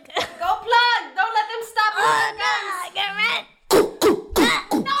plug. Go plug! Don't let them stop you Oh, with no. guns! I got red.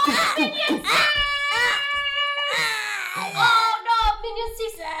 No, Minion 6! Oh, no, Minion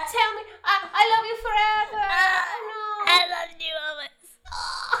 6, tell me. I love you forever. I love you, Otis.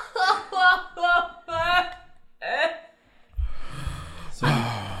 So,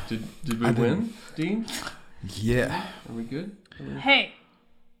 did we win, Dean? Yeah. Are we good? Hey.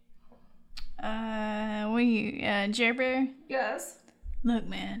 Jerry Bear? Yes, Look,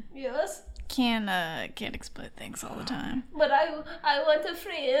 man. yes. Can't explain things all the time. But I want a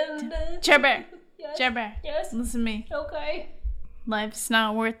friend. Jerry Bear. Yes. Jerry Bear. Yes. Listen to me. Okay. Life's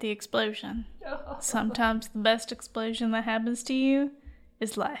not worth the explosion. Sometimes the best explosion that happens to you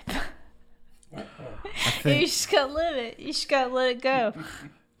is life. You just gotta live it. You just gotta let it go.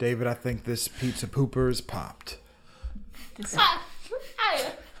 David, I think this pizza pooper is popped.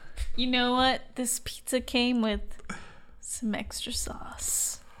 You know what? This pizza came with some extra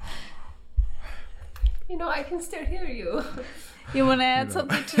sauce. You know, I can still hear you. You want to add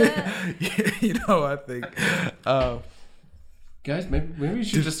something to that? I think. Guys, maybe we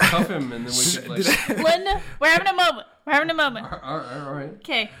should just cuff him and then we could like. Linda, we're having a moment. All right.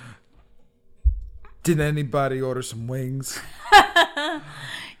 Okay. Did anybody order some wings?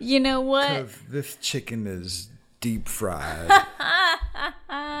 You know what? 'Cause this chicken is deep fried.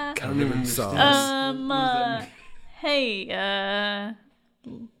 I don't even understand. Sauce. Hey,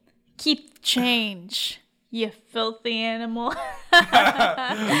 keep the change, you filthy animal.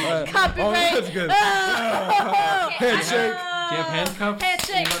 Copyright. Oh, that's good. Handshake. Do you have handcuffs?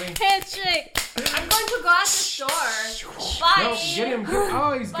 Handshake. I'm going to go out the store. Bye. No, get him.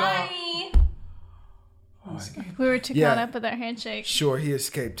 Oh, he's gone. Bye. We were too Yeah. caught up with our handshake. Sure, he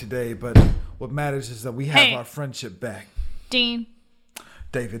escaped today, but what matters is that we have Hey. our friendship back. Dean,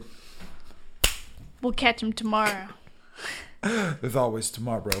 David, we'll catch him tomorrow. there's always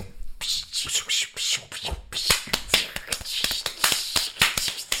tomorrow.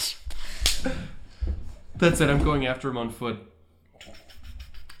 That's it. I'm going after him on foot.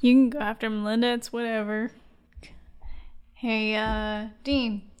 You can go after him, Linda. It's whatever. Hey,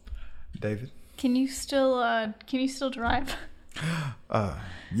 Dean, David? can you still drive?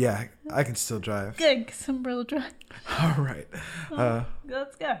 Yeah, I can still drive. Good, 'cause I'm real drunk. All right.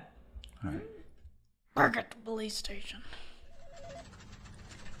 Let's go. Back at the police station.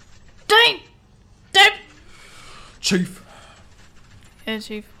 Dean! Dave! Chief. Hey,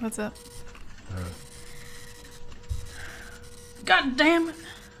 Chief, what's up? God damn it.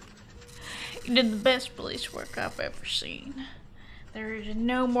 You did the best police work I've ever seen. There is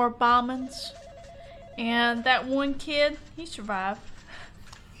no more bombings. And that one kid, he survived.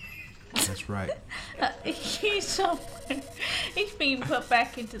 That's right. He's somewhere. He's being put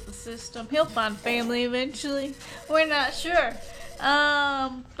back into the system. He'll find family eventually. We're not sure.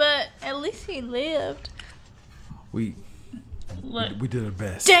 But at least he lived. We Look, did our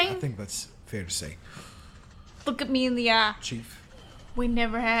best. Dang. I think that's fair to say. look at me in the eye. Chief. We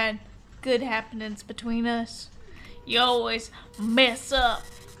never had good happenings between us. You always mess up.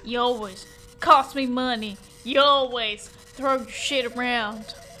 You always cost me money. You always throw your shit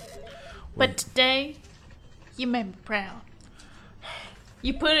around. But today, you made me proud.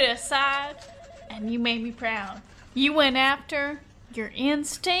 You put it aside, and you made me proud. You went after your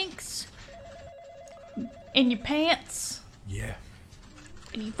instincts in your pants, Yeah.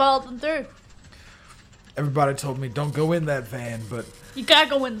 and you followed them through. Everybody told me don't go in that van, but You gotta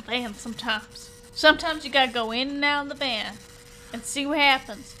go in the van sometimes. Sometimes you gotta go in and out of the van and see what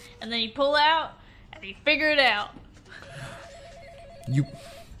happens. And then you pull out and you figure it out.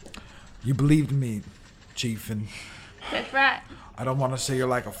 you believed me, Chief, and That's right. I don't want to say you're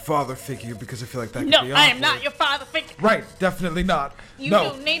like a father figure because I feel like that could No, be I am awkward. not your father figure. Right, definitely not. You no,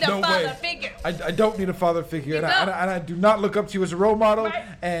 don't need a no father way. figure. I don't need a father figure, and don't. I do not look up to you as a role model, Right.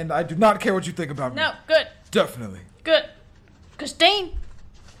 and I do not care what you think about me. No, good, Definitely. good. Because, Dean,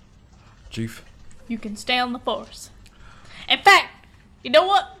 Chief. you can stay on the force. In fact, you know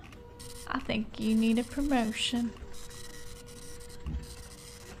what? I think you need a promotion.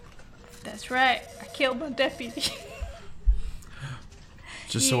 That's right. I killed my deputy.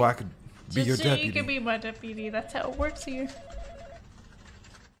 Just so I could be your Just so deputy. you can be my deputy. That's how it works here.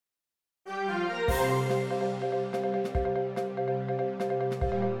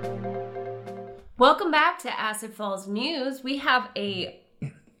 Welcome back to Acid Falls News. We have a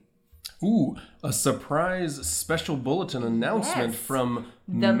Ooh, a surprise special bulletin announcement Yes. from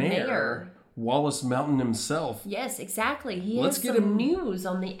the Mayor. mayor. Wallace Mountain himself. Yes, exactly. He Let's has get some him- news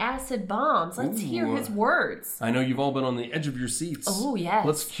on the acid bombs. Let's hear his words. I know you've all been on the edge of your seats. Oh, yes.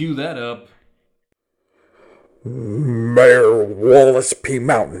 Let's cue that up. Mayor Wallace P.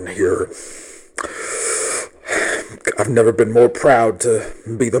 Mountain here. I've never been more proud to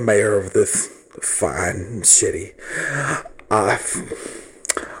be the mayor of this fine city. I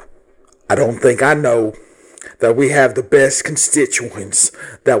don't think I know that we have the best constituents,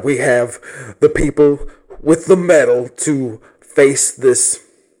 that we have the people with the mettle to face this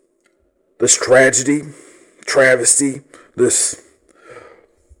travesty, this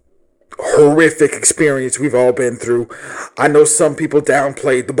horrific experience we've all been through. I know some people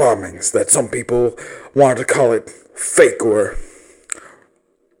downplayed the bombings, that some people wanted to call it fake or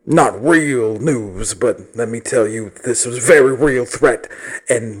not real news, but let me tell you, this was a very real threat,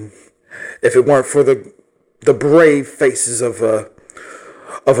 and if it weren't for the brave faces of a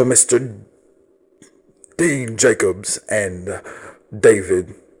Mr. Dean Jacobs and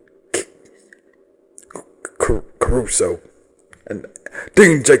David Caruso, and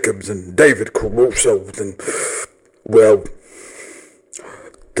Dean Jacobs and David Caruso, then, well,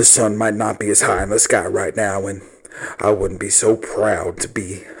 the sun might not be as high in the sky right now, and I wouldn't be so proud to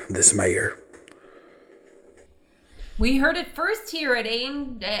be this mayor. We heard it first here at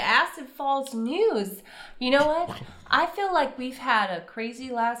Acid Falls News. You know what? I feel like we've had a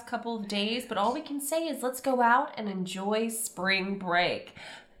crazy last couple of days, but all we can say is let's go out and enjoy spring break.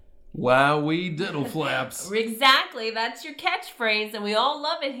 Wowee diddle flaps. Exactly, that's your catchphrase, and we all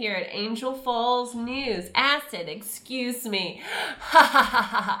love it here at Angel Falls News. Acid, excuse me. Ha ha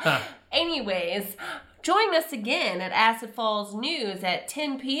ha ha. Anyways, join us again at Acid Falls News at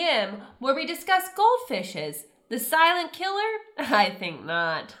 10 p.m. where we discuss goldfishes. The silent killer? I think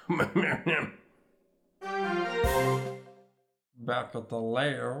not. Back at the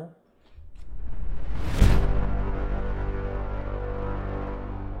lair.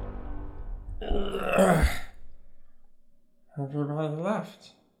 Everybody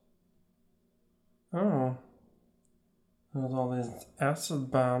left. Oh. There's all these acid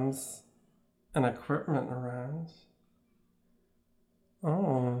bombs and equipment around.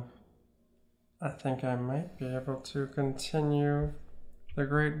 Oh. I think I might be able to continue the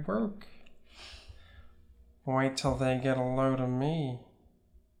great work. Wait till they get a load of me.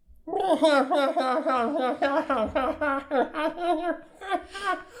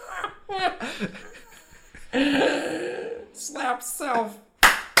 Slap self.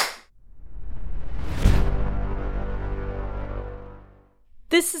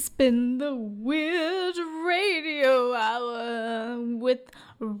 This has been the Weird Radio Hour with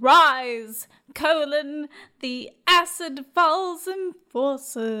Rise, the Acid Falls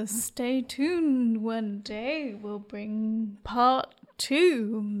Enforcer. Stay tuned, one day we'll bring part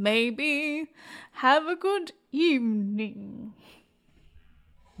 2, maybe. Have a good evening.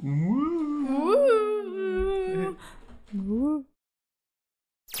 Woo. Woo. Woo.